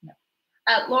 No.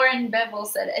 Lauren Bevel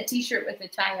said a T-shirt with a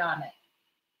tie on it.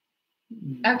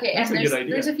 Okay, That's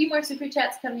and there's a few more super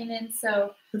chats coming in.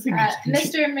 So,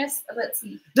 Mr. and Miss, let's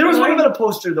see. There was one about a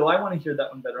poster though. I want to hear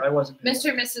that one better. I wasn't.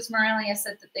 Mr. and Mrs. Morelia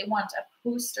said that they want a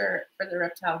poster for the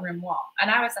reptile room wall, and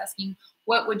I was asking,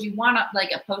 what would you want?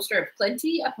 Like a poster of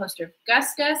Clinty, a poster of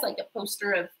Gus Gus, like a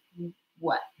poster of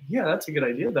what? Yeah, that's a good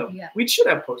idea though. Yeah, we should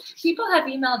have posters. People have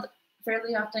emailed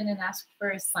fairly often and asked for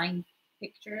a signed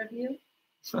picture of you.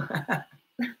 So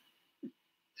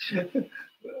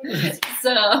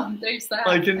there's that.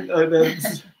 I can.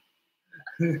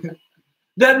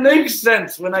 That makes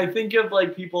sense when I think of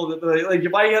like people that like.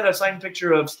 If I had a signed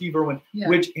picture of Steve Irwin,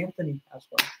 which Anthony has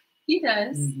one. He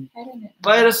does. I don't know. If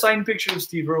I had a signed picture of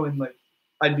Steve Irwin, like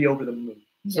I'd be over the moon.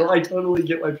 So I totally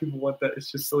get why people want that.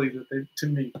 It's just silly that they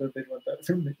want that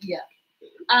from me. Yeah.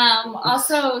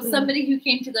 Also, somebody who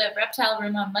came to the reptile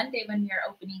room on Monday when we were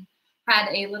opening had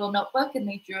a little notebook, and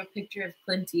they drew a picture of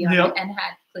Clinty on it and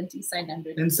had Clinty signed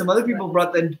under it. And some other people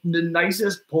brought the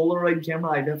nicest Polaroid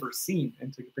camera I've ever seen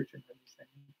and took a picture of him.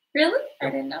 Really? I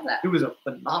didn't know that. It was a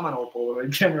phenomenal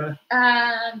Polaroid camera.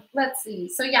 Let's see.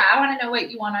 So yeah, I want to know what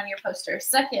you want on your poster.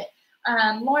 Second,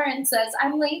 Lauren says,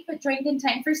 I'm late but joined in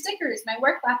time for stickers. My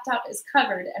work laptop is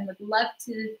covered and would love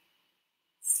to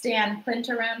stand Clint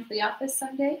around the office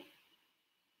someday.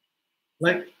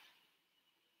 Like,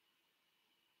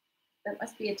 that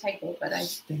must be a typo, but I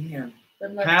stand.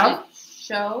 Would love to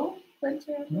show Clint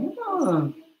around.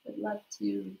 Oh. Would love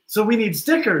to. So we need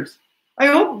stickers. I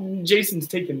hope Jason's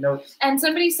taking notes. And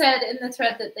somebody said in the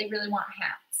thread that they really want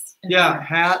hats. Yeah,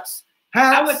 hats.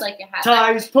 I would like a hat.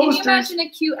 Ties, posters. Can you imagine a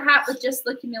cute hat with just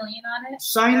the chameleon on it?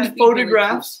 Signed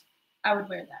photographs. Really, I would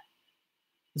wear that.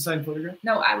 A signed photograph?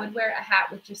 No, I would wear a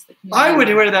hat with just the chameleon. I would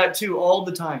wear that too all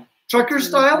the time. Trucker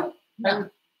style? No.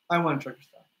 I want trucker style.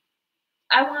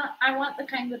 I want the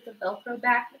kind with the Velcro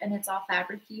back and it's all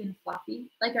fabricy and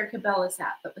floppy, like our Cabela's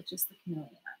hat, but with just the chameleon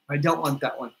on it. I don't want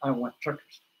that one. I want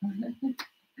truckers.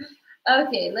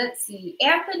 Okay, let's see.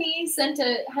 Anthony sent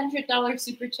a $100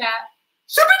 super chat.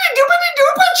 Super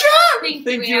chat!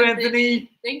 Thank you, Anthony.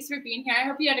 Thanks for being here. I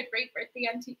hope you had a great birthday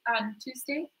on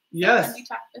Tuesday. Yes. When we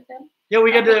talked with him. Yeah,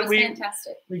 we got to.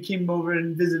 Fantastic. We came over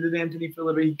and visited Anthony for a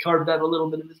little bit. He carved out a little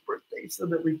bit of his birthday so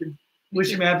that we could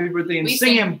wish him a happy birthday and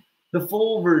sing him the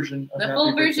full version. Of the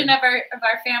full version of our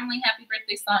family happy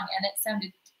birthday song, and it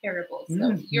sounded terrible.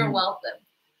 So you're welcome.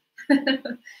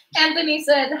 Anthony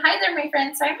said, "Hi there, my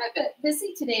friends. I'm a bit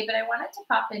busy today, but I wanted to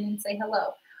pop in and say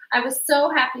hello. I was so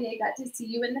happy I got to see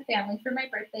you and the family for my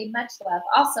birthday. Much love.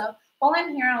 Also, while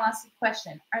I'm here, I'll ask a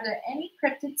question. Are there any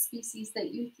cryptid species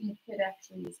that you think could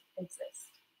actually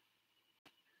exist?"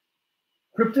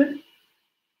 Cryptid?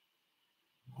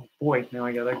 Oh boy, now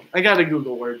I gotta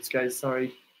Google words, guys.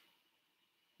 Sorry.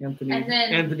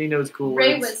 Anthony knows cool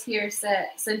Ray words. was here,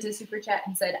 sent a super chat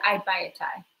and said, "I'd buy a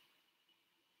tie.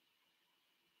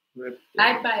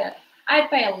 I'd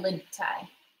buy a lint tie."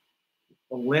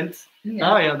 A lint? Yeah.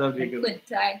 Oh yeah, that'd be a good lint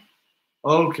tie.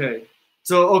 Okay.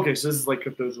 So this is like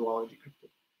cryptozoology.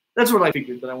 That's what I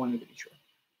figured, but I wanted to be sure.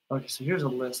 Okay, so here's a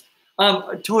list.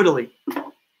 Totally.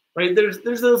 Right, there's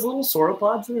those little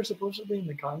sauropods that are supposedly in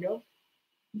the Congo.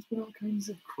 There's been all kinds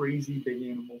of crazy big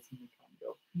animals in the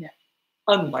Congo. Yeah.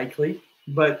 Unlikely,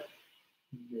 but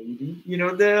Maybe. You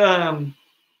know, the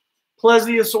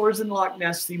plesiosaurs in Loch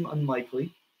Ness seem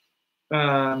unlikely.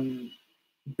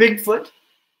 Bigfoot.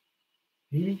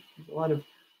 Maybe. There's a lot of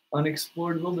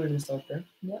unexplored wilderness out there.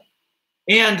 Yep.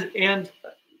 And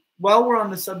while we're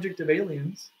on the subject of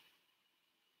aliens,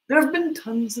 there have been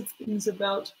tons of things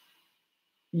about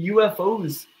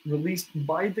UFOs released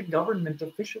by the government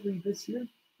officially this year.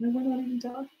 And we're not even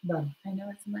talking about them. I know,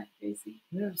 isn't that crazy?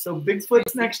 Yeah, so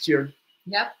Bigfoot's next year.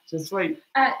 Yep. Just wait.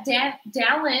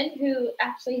 Dallin, who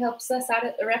actually helps us out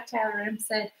at the Reptile Room,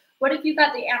 said, what if you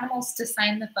got the animals to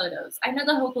sign the photos? I know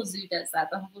the Hogle Zoo does that.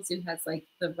 The Hogle Zoo has like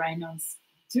the rhinos.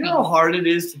 Do you know how hard it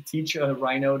is to teach a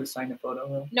rhino to sign a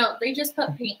photo? No, they just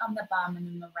put paint on the bum and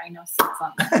then the rhino sits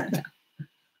on it.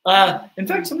 In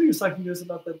fact, somebody was talking to us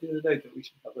about that the other day, that we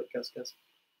should have like Gus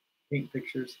paint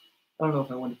pictures. I don't know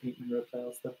if I want to paint my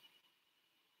reptile stuff.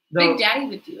 Big Daddy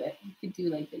would do it. He could do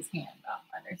like his hand on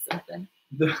one or something.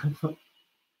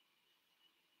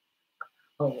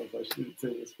 I don't know if I should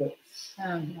say this, but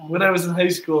no. When I was in high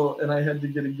school and I had to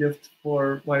get a gift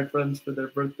for my friends for their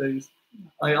birthdays,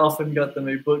 I often got them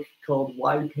a book called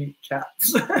Why Paint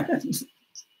Cats.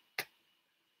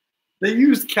 They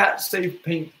used cat-safe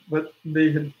paint, but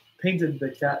they had painted the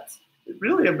cats.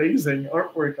 Really amazing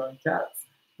artwork on cats,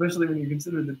 especially when you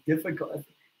consider the difficult. Have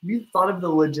you thought of the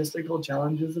logistical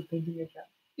challenges of painting a cat?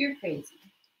 You're crazy.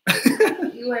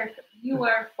 You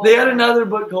are. They had another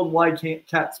book called Why Can't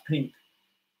Cats Paint,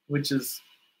 which is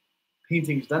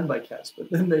paintings done by cats, but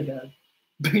then they had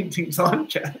paintings on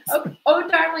cats. Oh,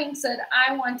 Darling said,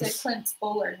 I want a Clint's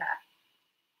bowler hat.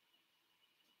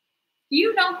 Do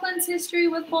you know Clint's history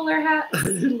with bowler hats? I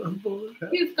love bowler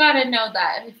hats. You've got to know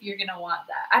that if you're going to want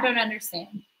that. I don't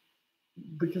understand.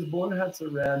 Because bowler hats are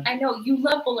rad. I know. You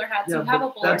love bowler hats. Yeah, you have a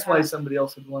bowler that's hat. why somebody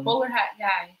else would want Bowler hat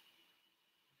guy.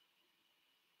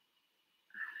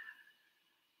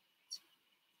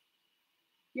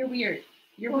 You're weird.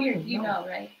 You're weird. You know,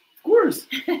 right? Of course.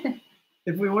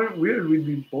 If we weren't weird, we'd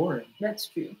be boring. That's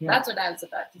true. Yeah. That's what I was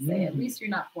about to say. Mm-hmm. At least you're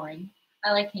not boring.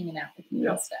 I like hanging out with you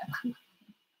and stuff.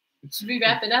 Should we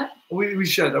wrap it up? We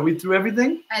should. Are we through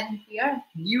everything? I think we are.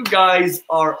 You guys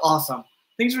are awesome.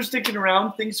 Thanks for sticking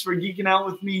around. Thanks for geeking out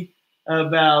with me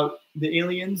about the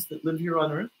aliens that live here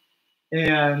on Earth.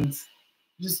 And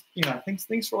just,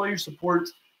 thanks for all your support,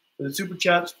 for the super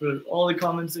chats, for all the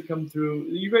comments that come through.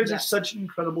 You guys are such an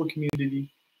incredible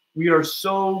community. We are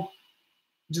so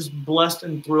just blessed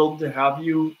and thrilled to have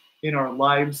you in our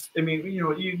lives. I mean,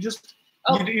 you just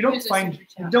you don't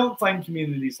find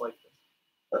communities like this.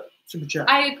 Super chat.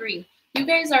 I agree. You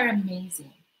guys are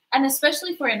amazing. And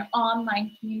especially for an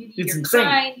online community, it's you're insane.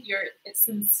 Kind, you're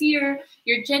sincere,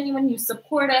 you're genuine, you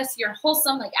support us, you're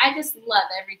wholesome. Like, I just love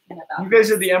everything about you guys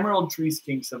are the Emerald Tree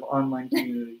Skinks of online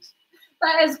communities.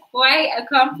 That is quite a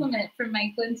compliment from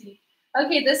Mike Lindsay.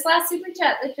 Okay, this last super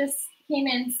chat that just came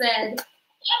in said,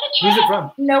 who's it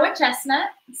from? Noah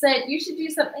Chestnut said, you should do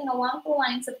something along the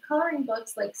lines of coloring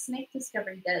books like Snake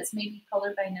Discovery does, maybe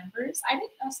color by numbers. I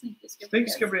didn't know Snake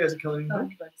Discovery has a coloring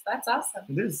book. Books. That's awesome.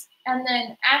 It is. And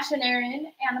then Ash and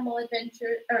N Animal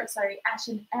Adventure sent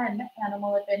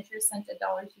 $1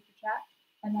 super chat.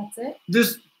 And that's it.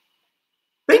 Just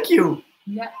thank you.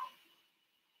 Yeah.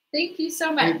 Thank you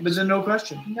so much. But there's no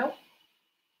question. Nope.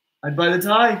 I'd buy the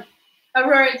tie.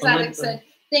 Aurora Exotic said,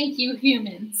 thank you,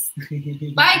 humans.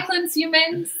 Bye, Clint's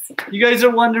humans. You guys are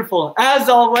wonderful. As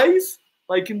always,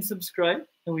 like and subscribe,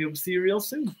 and we will see you real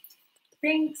soon.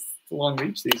 Thanks. It's a long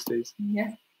reach these days.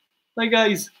 Yeah. Bye,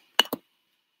 guys.